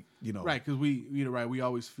 And like, right. Cause we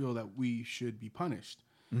always feel that we should be punished.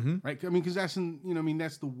 Mm-hmm. Right. I mean, cause that's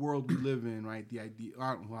that's the world we live in, right? The idea,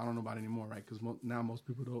 I don't know about it anymore. Right. Cause now most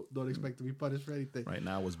people don't expect to be punished for anything. Right.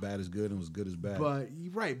 Now what's bad is good and what's good is bad. But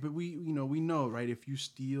but we know, right? If you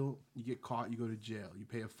steal, you get caught, you go to jail, you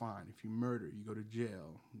pay a fine. If you murder, you go to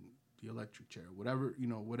jail, the electric chair, whatever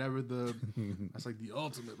that's like the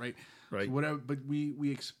ultimate, right? Right. So whatever, but we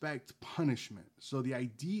expect punishment. So the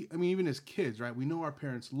idea, even as kids, right? We know our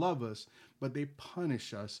parents love us, but they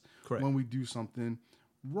punish us when we do something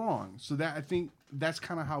wrong. So that, I think that's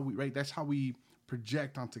kind of how that's how we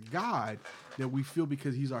project onto God, that we feel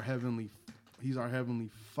because he's our heavenly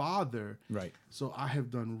Father. Right. So I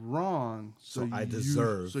have done wrong. So I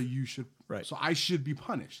deserve. So you should. Right. So I should be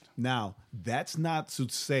punished. Now, that's not to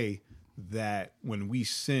say that when we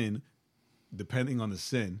sin, depending on the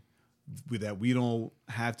sin, that we don't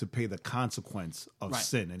have to pay the consequence of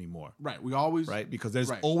sin anymore. Right. We always. Right. Because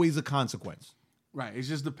there's always a consequence. Right. It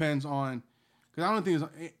just depends on. Because I don't think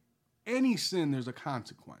there's any sin. There's a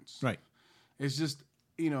consequence. Right. It's just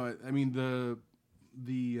the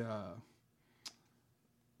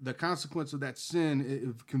consequence of that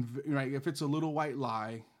sin, if it's a little white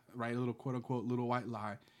lie, right, a little quote unquote little white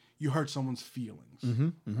lie, you hurt someone's feelings,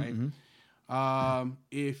 right? Mm-hmm.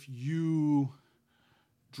 If you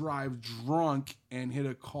drive drunk and hit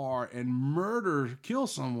a car and kill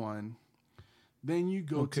someone, then you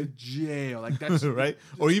go to jail. Like that's right.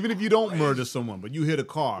 Or even if you don't murder someone, but you hit a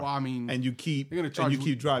car, and you keep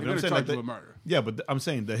driving. I'm saying like a murder. Yeah, but I'm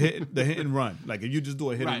saying the hit and run. Like if you just do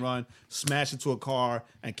a hit and run, smash into a car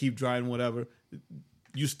and keep driving, whatever,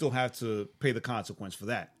 you still have to pay the consequence for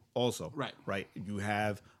that. also. Right. You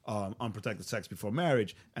have unprotected sex before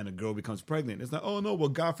marriage, and a girl becomes pregnant. It's not, oh no, well,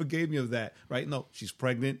 God forgave me of that, right? No, she's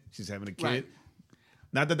pregnant, she's having a kid. Right.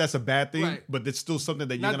 Not that that's a bad thing, but it's still something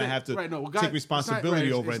that you're going to have to take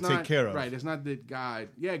responsibility over and take care of. Right. It's not that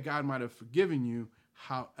God might have forgiven you.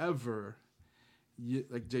 However,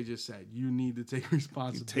 like Jay just said, you need to take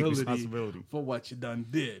responsibility for what you done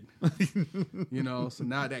did. So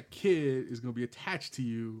now that kid is going to be attached to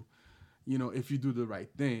you, if you do the right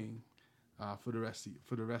thing for the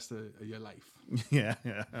rest of your life. Yeah.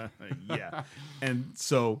 And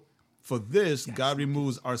so for this, God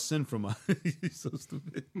removes our sin from us. He's so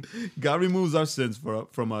stupid. God removes our sins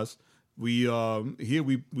from us. We here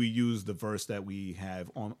we use the verse that we have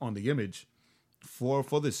on the image for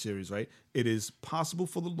this series, right? It is possible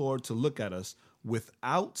for the Lord to look at us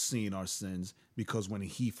without seeing our sins, because when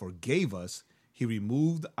he forgave us, he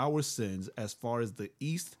removed our sins as far as the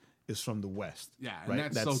east is from the west. Yeah, and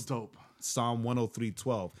right? that's so dope. Psalm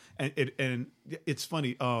 103:12. And it's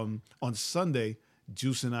funny, on Sunday,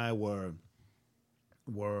 Juice and I were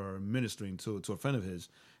ministering to a friend of his,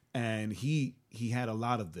 and he had a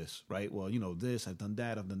lot of this, right? Well, this, I've done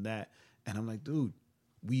that. And I'm like, dude,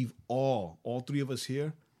 we've all three of us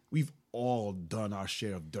here, we've all done our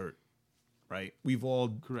share of dirt, right? We've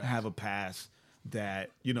all have a past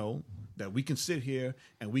that, that we can sit here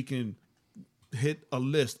and we can hit a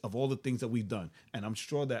list of all the things that we've done. And I'm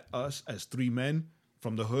sure that us as three men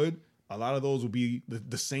from the hood, a lot of those will be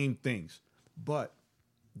the same things. But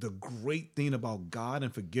the great thing about God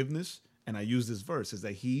and forgiveness, and I use this verse, is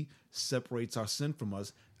that he separates our sin from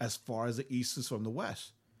us as far as the east is from the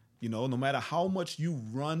west. No matter how much you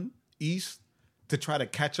run east to try to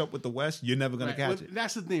catch up with the west, you're never going to catch it.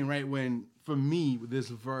 That's the thing, right? When, for me, with this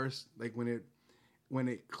verse, like when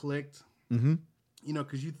it clicked,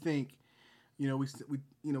 because you think,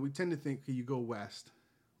 we tend to think, okay, you go west,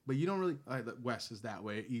 but you don't really, west is that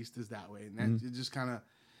way, east is that way, and that it just kind of,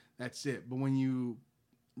 that's it. But when you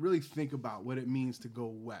really think about what it means to go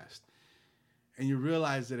west, and you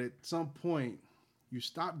realize that at some point you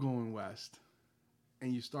stop going west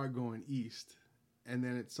and you start going east, and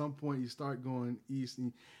then at some point you start going east,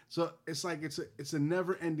 and so it's like it's a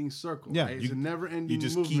never-ending circle. Yeah, right? It's a never-ending you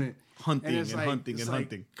just movement. Keep hunting and hunting and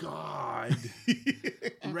hunting. God,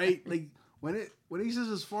 right? Like when he says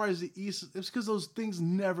as far as the east, it's because those things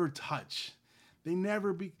never touch. They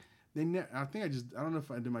never be. I don't know if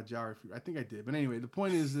I did my geography. I think I did, but anyway, the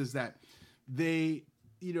point is that they,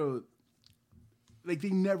 like they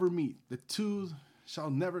never meet. The two shall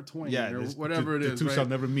never twain, or whatever it is. The two shall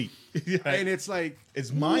never meet. And it's like,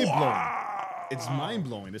 it's mind blowing. It's mind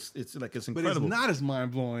blowing. It's like, it's incredible. But it's not as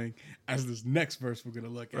mind blowing as this next verse we're gonna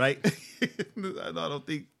look at. Right? I don't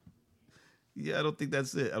think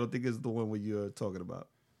that's it. I don't think it's the one where you're talking about.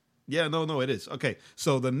 Yeah, no, it is. Okay,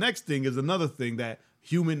 so the next thing is another thing that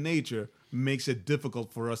human nature makes it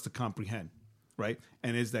difficult for us to comprehend, right?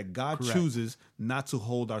 And is that God chooses not to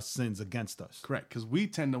hold our sins against us. Correct, because we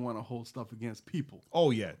tend to want to hold stuff against people. Oh,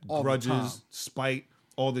 yeah. Grudges, spite,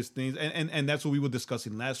 all these things. And that's what we were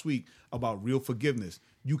discussing last week about real forgiveness.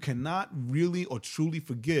 You cannot really or truly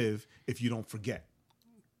forgive if you don't forget.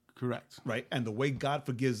 Correct. Right? And the way God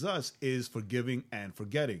forgives us is forgiving and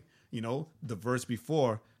forgetting. The verse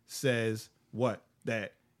before says what?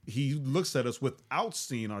 That he looks at us without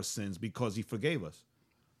seeing our sins because he forgave us.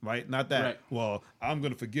 Right? Not that, well, I'm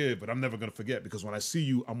going to forgive, but I'm never going to forget, because when I see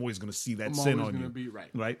you, I'm always going to see that sin on you. Be right.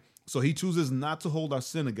 Right? So he chooses not to hold our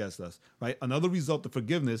sin against us. Right? Another result of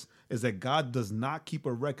forgiveness is that God does not keep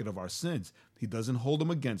a record of our sins. He doesn't hold them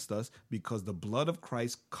against us because the blood of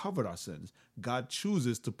Christ covered our sins. God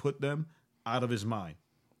chooses to put them out of his mind.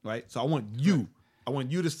 Right? So I want you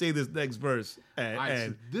to say this next verse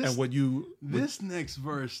and this next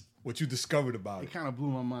verse, what you discovered about it kind of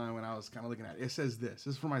blew my mind when I was kind of looking at it. It says this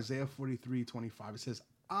is from Isaiah 43:25. It says,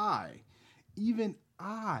 even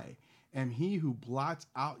I am he who blots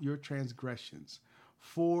out your transgressions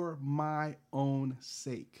for my own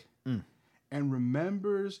sake and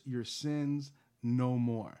remembers your sins no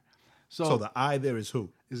more. So the I there is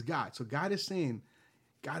who? Is God. So God is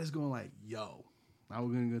going like, yo. Now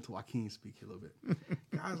we're going to go to Joaquin speak here a little bit.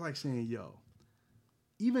 God's like saying, yo,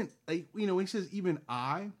 even, like, when he says even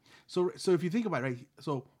I, so if you think about it, right,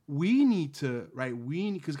 so we need to, right,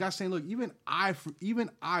 because God's saying, look, even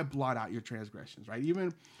I blot out your transgressions, right,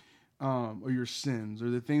 even, or your sins, or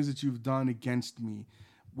the things that you've done against me,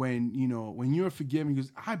 when you're forgiven,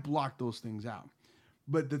 because I block those things out.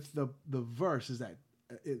 But the verse is that,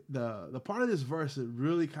 the part of this verse that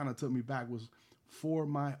really kind of took me back was, for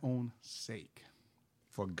my own sake.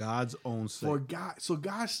 For God's own sake. For God. So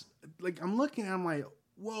God's, like, I'm looking at him like,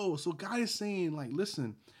 whoa. So God is saying, like,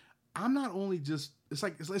 listen, I'm not only just, it's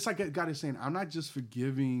like God is saying, I'm not just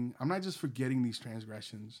forgetting these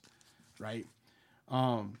transgressions, right?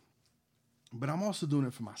 But I'm also doing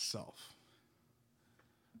it for myself,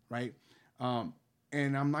 right? And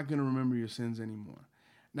I'm not going to remember your sins anymore.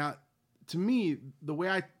 Now, to me, the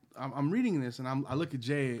way I'm reading this, and I look at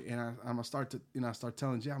Jay, and I start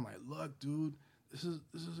telling Jay, I'm like, look, dude, this is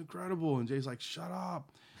incredible. And Jay's like, shut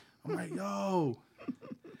up. I'm like, yo,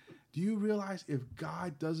 do you realize if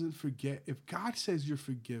God says you're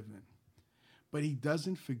forgiven, but he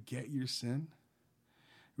doesn't forget your sin,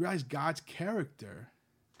 realize God's character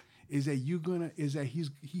is that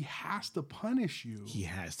he has to punish you. He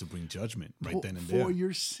has to bring judgment right then and there. For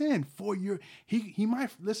your sin, he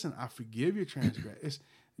might, listen, I forgive your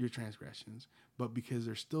transgressions, but because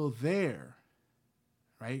they're still there,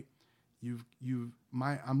 right?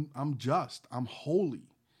 I'm just, I'm holy,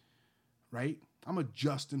 right? I'm a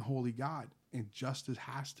just and holy God, and justice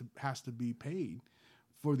has to be paid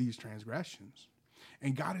for these transgressions.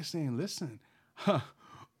 And God is saying, listen,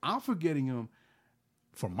 I'm forgetting them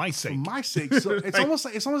for my sake. So it's almost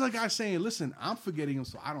like God saying, listen, I'm forgetting them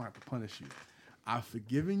so I don't have to punish you. I've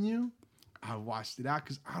forgiven you. I washed it out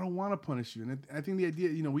because I don't want to punish you. And I think the idea,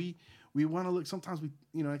 we want to look, sometimes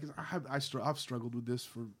because I've struggled with this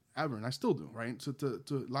forever, and I still do, right? So to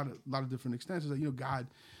a lot of different extents, is that, God,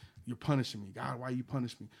 you're punishing me. God, why you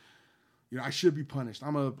punish me? I should be punished.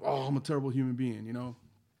 I'm a terrible human being,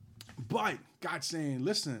 But God's saying,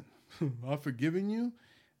 listen, I've forgiven you,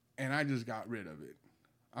 and I just got rid of it.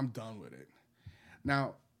 I'm done with it.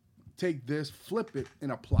 Now, take this, flip it,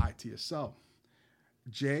 and apply it to yourself.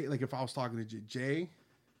 Jay, like if I was talking to Jay,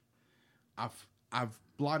 I've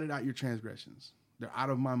blotted out your transgressions. They're out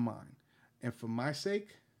of my mind. And for my sake,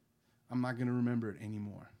 I'm not going to remember it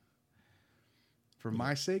anymore. For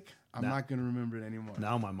my sake, I'm not going to remember it anymore.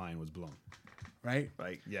 Now my mind was blown. Right?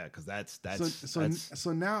 Right. Yeah, because that's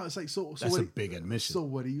so now it's like that's a big admission. So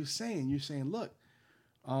what are you saying? You're saying, look,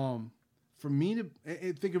 for me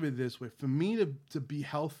to think of it this way, for me to be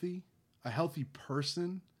healthy, a healthy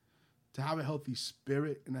person, to have a healthy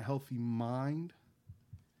spirit and a healthy mind,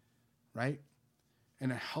 right?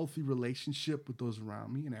 And a healthy relationship with those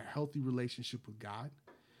around me and a healthy relationship with God,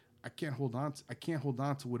 I can't hold on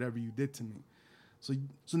to whatever you did to me. So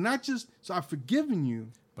not just, so I've forgiven you,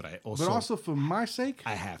 but also for my sake,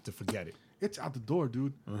 I have to forget it. It's out the door,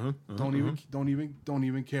 dude. Don't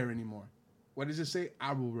even care anymore. What does it say?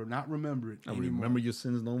 I will not remember it anymore. Remember your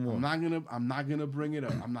sins no more. I'm not gonna bring it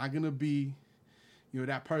up. I'm not gonna be,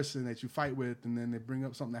 that person that you fight with, and then they bring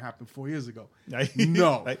up something that happened 4 years ago.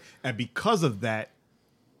 No. Right? And because of that,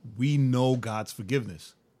 we know God's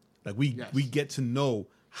forgiveness. Like we get to know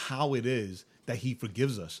how it is that he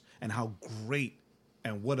forgives us and how great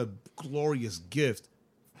and what a glorious gift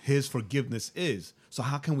his forgiveness is. So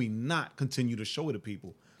how can we not continue to show it to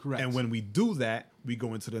people? Correct. And when we do that, we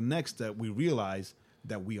go into the next step. We realize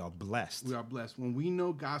that we are blessed. We are blessed. When we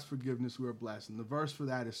know God's forgiveness, we are blessed. And the verse for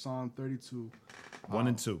that is Psalm 32. 1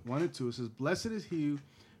 and 2. 1 and 2. It says, blessed is he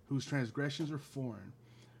whose transgressions are foreign,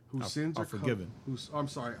 whose sins are forgiven.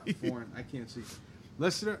 Foreign. I can't see.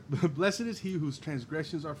 Blessed is he whose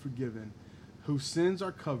transgressions are forgiven, whose sins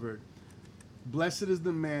are covered. Blessed is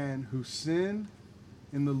the man whose sin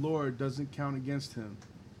in the Lord doesn't count against him,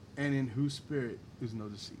 and in whose spirit is no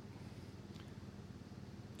deceit.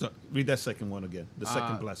 So read that second one again. The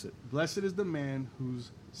second blessed. Blessed is the man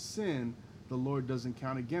whose sin the Lord doesn't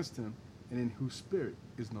count against him, and in whose spirit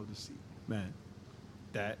is no deceit. Man,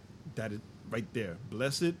 that is right there.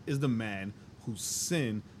 Blessed is the man whose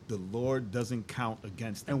sin the Lord doesn't count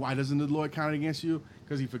against him. And why doesn't the Lord count against you?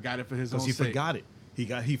 Because he forgot it for his own sake. Because he forgot it.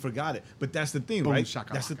 He forgot it. But that's the thing, Boom, right?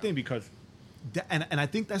 shakalaka. That's the thing, because and I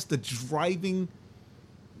think that's the driving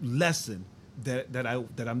lesson that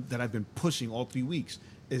I've been pushing all 3 weeks,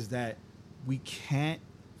 is that we can't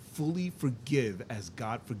fully forgive as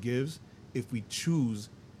God forgives if we choose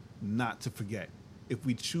not to forget. If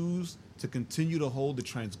we choose to continue to hold the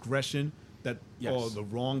transgression or the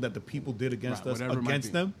wrong that the people did against us,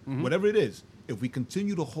 against them, whatever it is, if we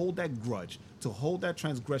continue to hold that grudge, to hold that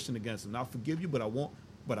transgression against them, I'll forgive you, but I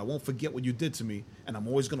won't forget what you did to me, and I'm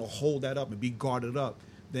always going to hold that up and be guarded up,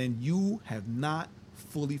 then you have not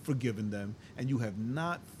fully forgiven them, and you have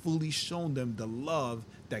not fully shown them the love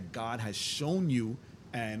that God has shown you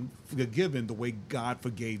and forgiven the way God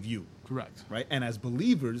forgave you. Correct. Right? And as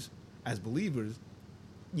believers,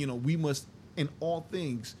 we must in all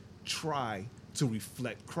things try to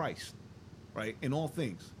reflect Christ. Right? In all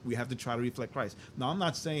things, we have to try to reflect Christ. Now, I'm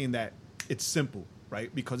not saying that it's simple,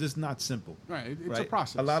 right? Because it's not simple. Right. It's a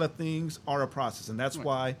process. A lot of things are a process, and that's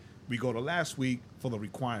why we go to last week for the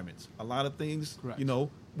requirements. A lot of things, Correct. you know,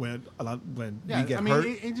 when Yeah, you get I mean, hurt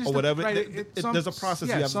it just or whatever, right, there's a process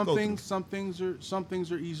you have to go through. Some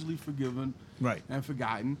things are easily forgiven, Right. and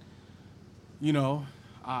forgotten. You know,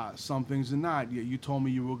 some things are not. You told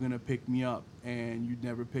me you were gonna pick me up, and you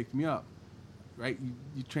never picked me up. Right?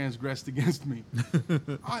 You transgressed against me.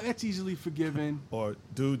 That's easily forgiven. Or,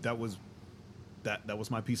 dude, that was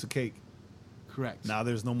my piece of cake. Correct. Now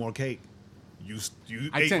there's no more cake. You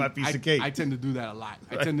I ate tend, my piece of cake. I tend to do that a lot.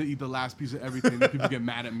 I tend to eat the last piece of everything. And people get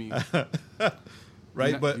mad at me.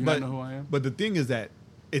 Right? You not know who I am? But the thing is that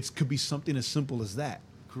it could be something as simple as that.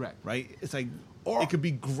 Correct. Right? It's like, Or- it could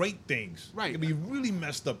be great things. Right. It could be really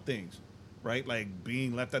messed up things. Right? Like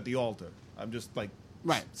being left at the altar. I'm just like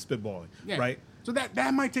Right. spitballing. Yeah. Right? So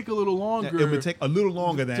that might take a little longer. It would take a little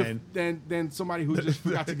longer than somebody who just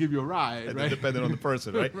forgot to give you a ride, right? Depending on the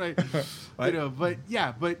person, right? Right. Right. You know,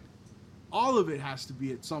 but all of it has to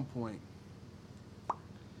be at some point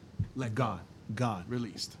let go, Gone.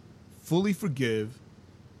 released. Fully forgive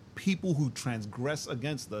people who transgress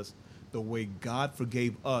against us the way God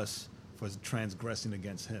forgave us for transgressing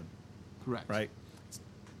against him. Correct. Right?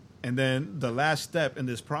 And then the last step in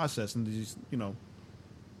this process, and these, you know,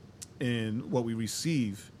 in what we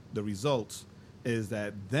receive, the results, is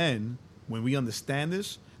that then when we understand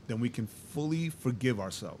this, then we can fully forgive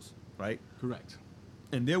ourselves, right? Correct.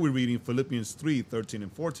 And there we're reading Philippians 3:13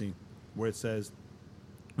 and 14, where it says,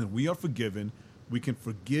 when we are forgiven, we can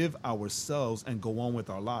forgive ourselves and go on with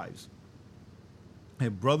our lives.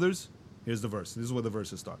 And brothers, here's the verse. This is where the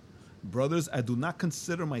verses start. Brothers, I do not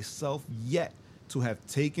consider myself yet to have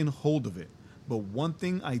taken hold of it, but one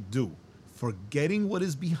thing I do, forgetting what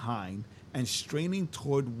is behind and straining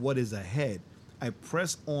toward what is ahead, I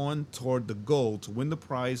press on toward the goal to win the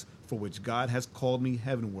prize for which God has called me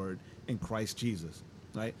heavenward in Christ Jesus.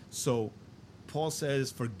 Right? So Paul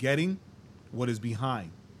says, forgetting what is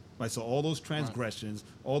behind. Right? So all those transgressions,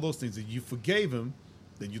 all those things that you forgave him,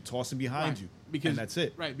 then you toss him behind you. And that's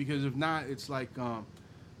it. Right, because if not, it's like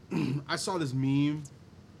I saw this meme.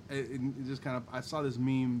 It just kind of I saw this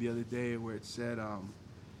meme the other day where it said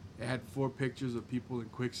it had 4 pictures of people in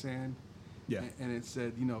quicksand. Yeah. And it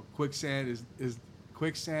said, you know, quicksand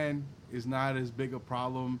is not as big a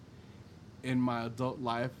problem in my adult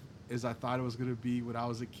life as I thought it was going to be when I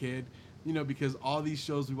was a kid. You know, because all these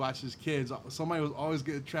shows we watched as kids, somebody was always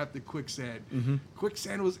getting trapped in quicksand. Mm-hmm.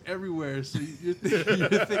 Quicksand was everywhere. So you're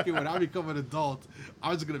thinking when I become an adult, I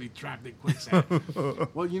was going to be trapped in quicksand.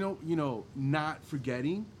 Well, you know, not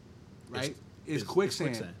forgetting, right, is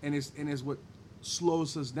quicksand. And it's what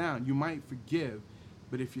slows us down. You might forgive,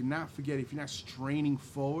 but if you're not forgetting, if you're not straining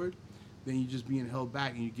forward, then you're just being held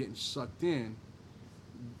back and you're getting sucked in,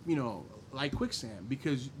 you know, like quicksand,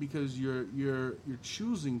 because you're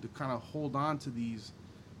choosing to kind of hold on to these,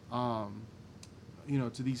 you know,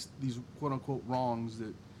 to these quote unquote wrongs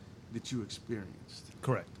that you experienced.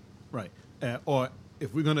 Correct. Right. Or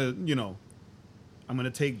if we're gonna, you know, I'm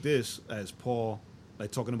gonna take this as Paul,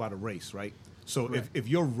 like talking about a race, right? So if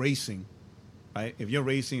you're racing, right? If you're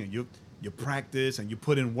racing and you practice and you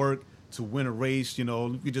put in work to win a race, you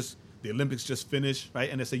know, the Olympics just finished, right?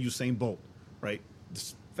 And they say Usain Bolt, right?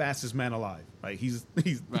 The fastest man alive, right? He's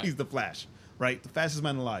the Flash, right? The fastest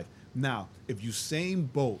man alive. Now, if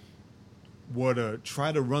Usain Bolt were to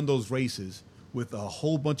try to run those races with a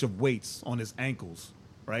whole bunch of weights on his ankles,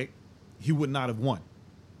 right? He would not have won.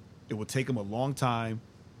 It would take him a long time,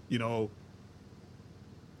 you know.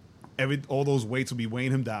 All those weights would be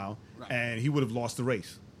weighing him down, and he would have lost the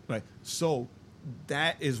race, right? So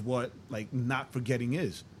that is what like not forgetting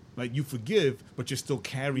is. Like you forgive, but you're still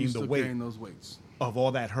carrying the weight. Carrying those weights of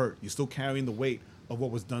all that hurt. You're still carrying the weight of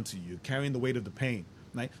what was done to you, carrying the weight of the pain,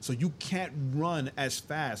 right? So you can't run as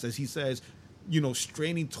fast as he says, you know,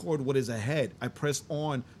 straining toward what is ahead. I press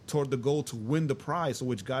on toward the goal to win the prize for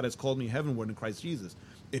which God has called me heavenward in Christ Jesus.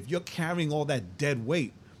 If you're carrying all that dead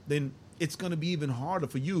weight, then it's going to be even harder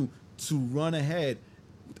for you to run ahead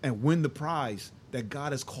and win the prize that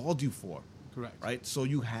God has called you for. Correct. Right? So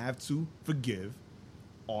you have to forgive.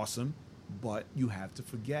 Awesome. But you have to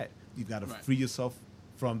forget. You've got to free yourself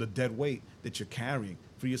from the dead weight that you're carrying.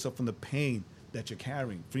 Free yourself from the pain that you're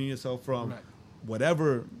carrying. Free yourself from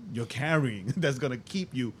whatever you're carrying that's going to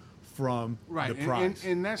keep you from the prize.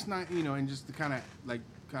 And that's not, you know, and just to kind of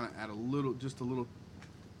add a little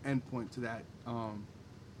endpoint to that. And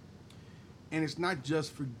it's not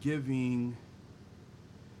just forgiving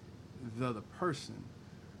the other person,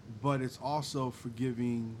 but it's also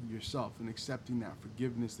forgiving yourself and accepting that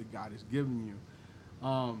forgiveness that God has given you.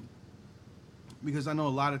 Because I know a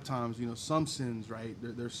lot of times, you know, some sins, right?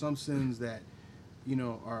 There's some sins that, you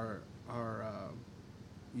know, are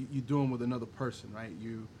you do them with another person, right?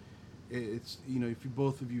 It's if you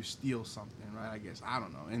both of you steal something, right? I guess I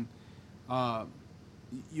don't know, and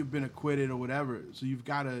you've been acquitted or whatever, so you've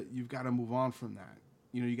got to move on from that.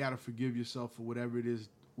 You got to forgive yourself for whatever it is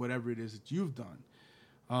that you've done,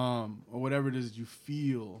 or whatever it is that you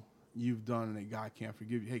feel you've done and that God can't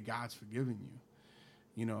forgive you. Hey, God's forgiven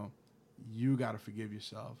you. You got to forgive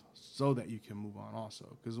yourself so that you can move on also.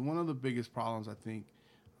 Because one of the biggest problems, I think,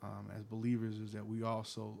 as believers is that we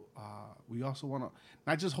also want to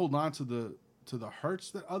not just hold on to the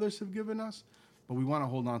hurts that others have given us, but we want to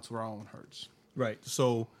hold on to our own hurts. Right.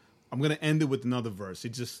 So I'm going to end it with another verse.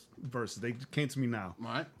 They came to me now.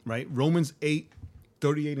 Right. Romans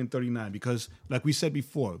 8:38 and 39. Because like we said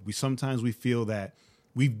before, sometimes we feel that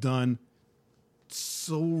we've done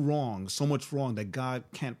so much wrong that God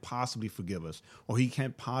can't possibly forgive us or he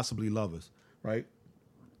can't possibly love us. Right.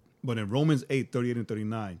 But in Romans 8:38 and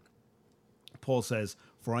 39, Paul says,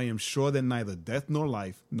 "For I am sure that neither death nor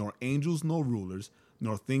life, nor angels nor rulers,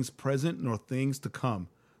 nor things present nor things to come,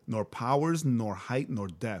 nor powers, nor height, nor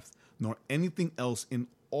depth, nor anything else in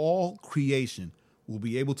all creation will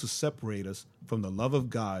be able to separate us from the love of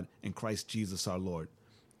God in Christ Jesus our Lord."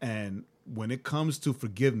 And when it comes to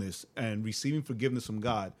forgiveness and receiving forgiveness from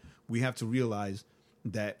God, we have to realize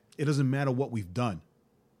that it doesn't matter what we've done.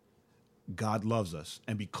 God loves us.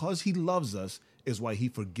 And because he loves us is why he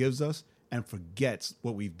forgives us and forgets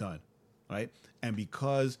what we've done, right? And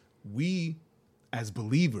because we, as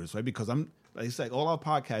believers, right, because like I said, all our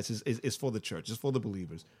podcasts is for the church, it's for the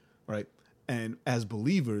believers, right? And as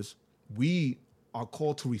believers, we are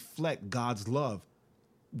called to reflect God's love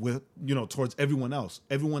towards everyone else,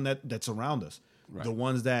 everyone that's around us, right. The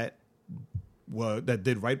ones that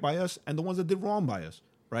did right by us and the ones that did wrong by us,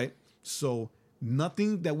 right? So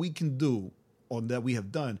nothing that we can do or that we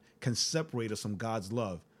have done can separate us from God's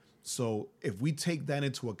love. So if we take that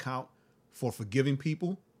into account for forgiving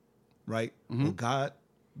people, right? Mm-hmm. Well, God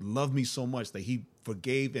loved me so much that he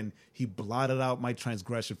forgave and he blotted out my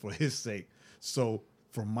transgression for his sake. So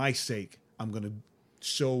for my sake, I'm going to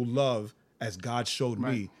show love as God showed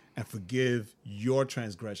me and forgive your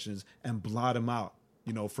transgressions and blot them out,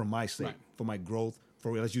 for my sake, for my growth,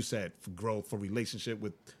 for, as you said, for growth, for relationship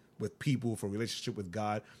with people, for relationship with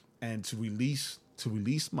God, and to release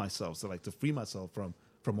myself, so like to free myself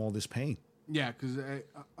from all this pain. Yeah, because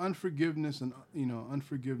unforgiveness and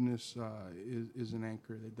unforgiveness is an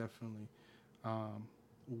anchor that definitely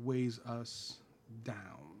weighs us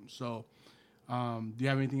down. So, do you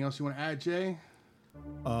have anything else you want to add, Jay?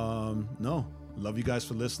 No. Love you guys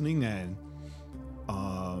for listening, and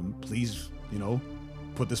please,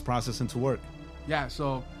 put this process into work. Yeah.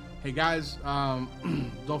 So, hey guys,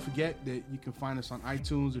 don't forget that you can find us on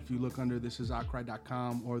iTunes if you look under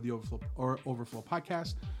thisisoutcry.com or the Overflow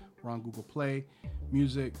Podcast. We're on Google Play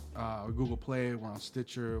Music or Google Play. We're on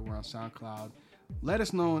Stitcher. We're on SoundCloud. Let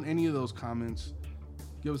us know in any of those comments.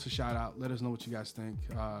 Give us a shout out. Let us know what you guys think.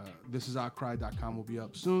 Thisisoutcry.com will be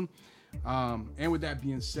up soon. And with that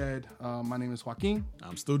being said, my name is Joaquin.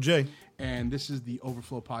 I'm still Jay. And this is the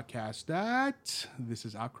Overflow Podcast at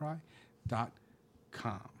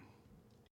thisisoutcry.com.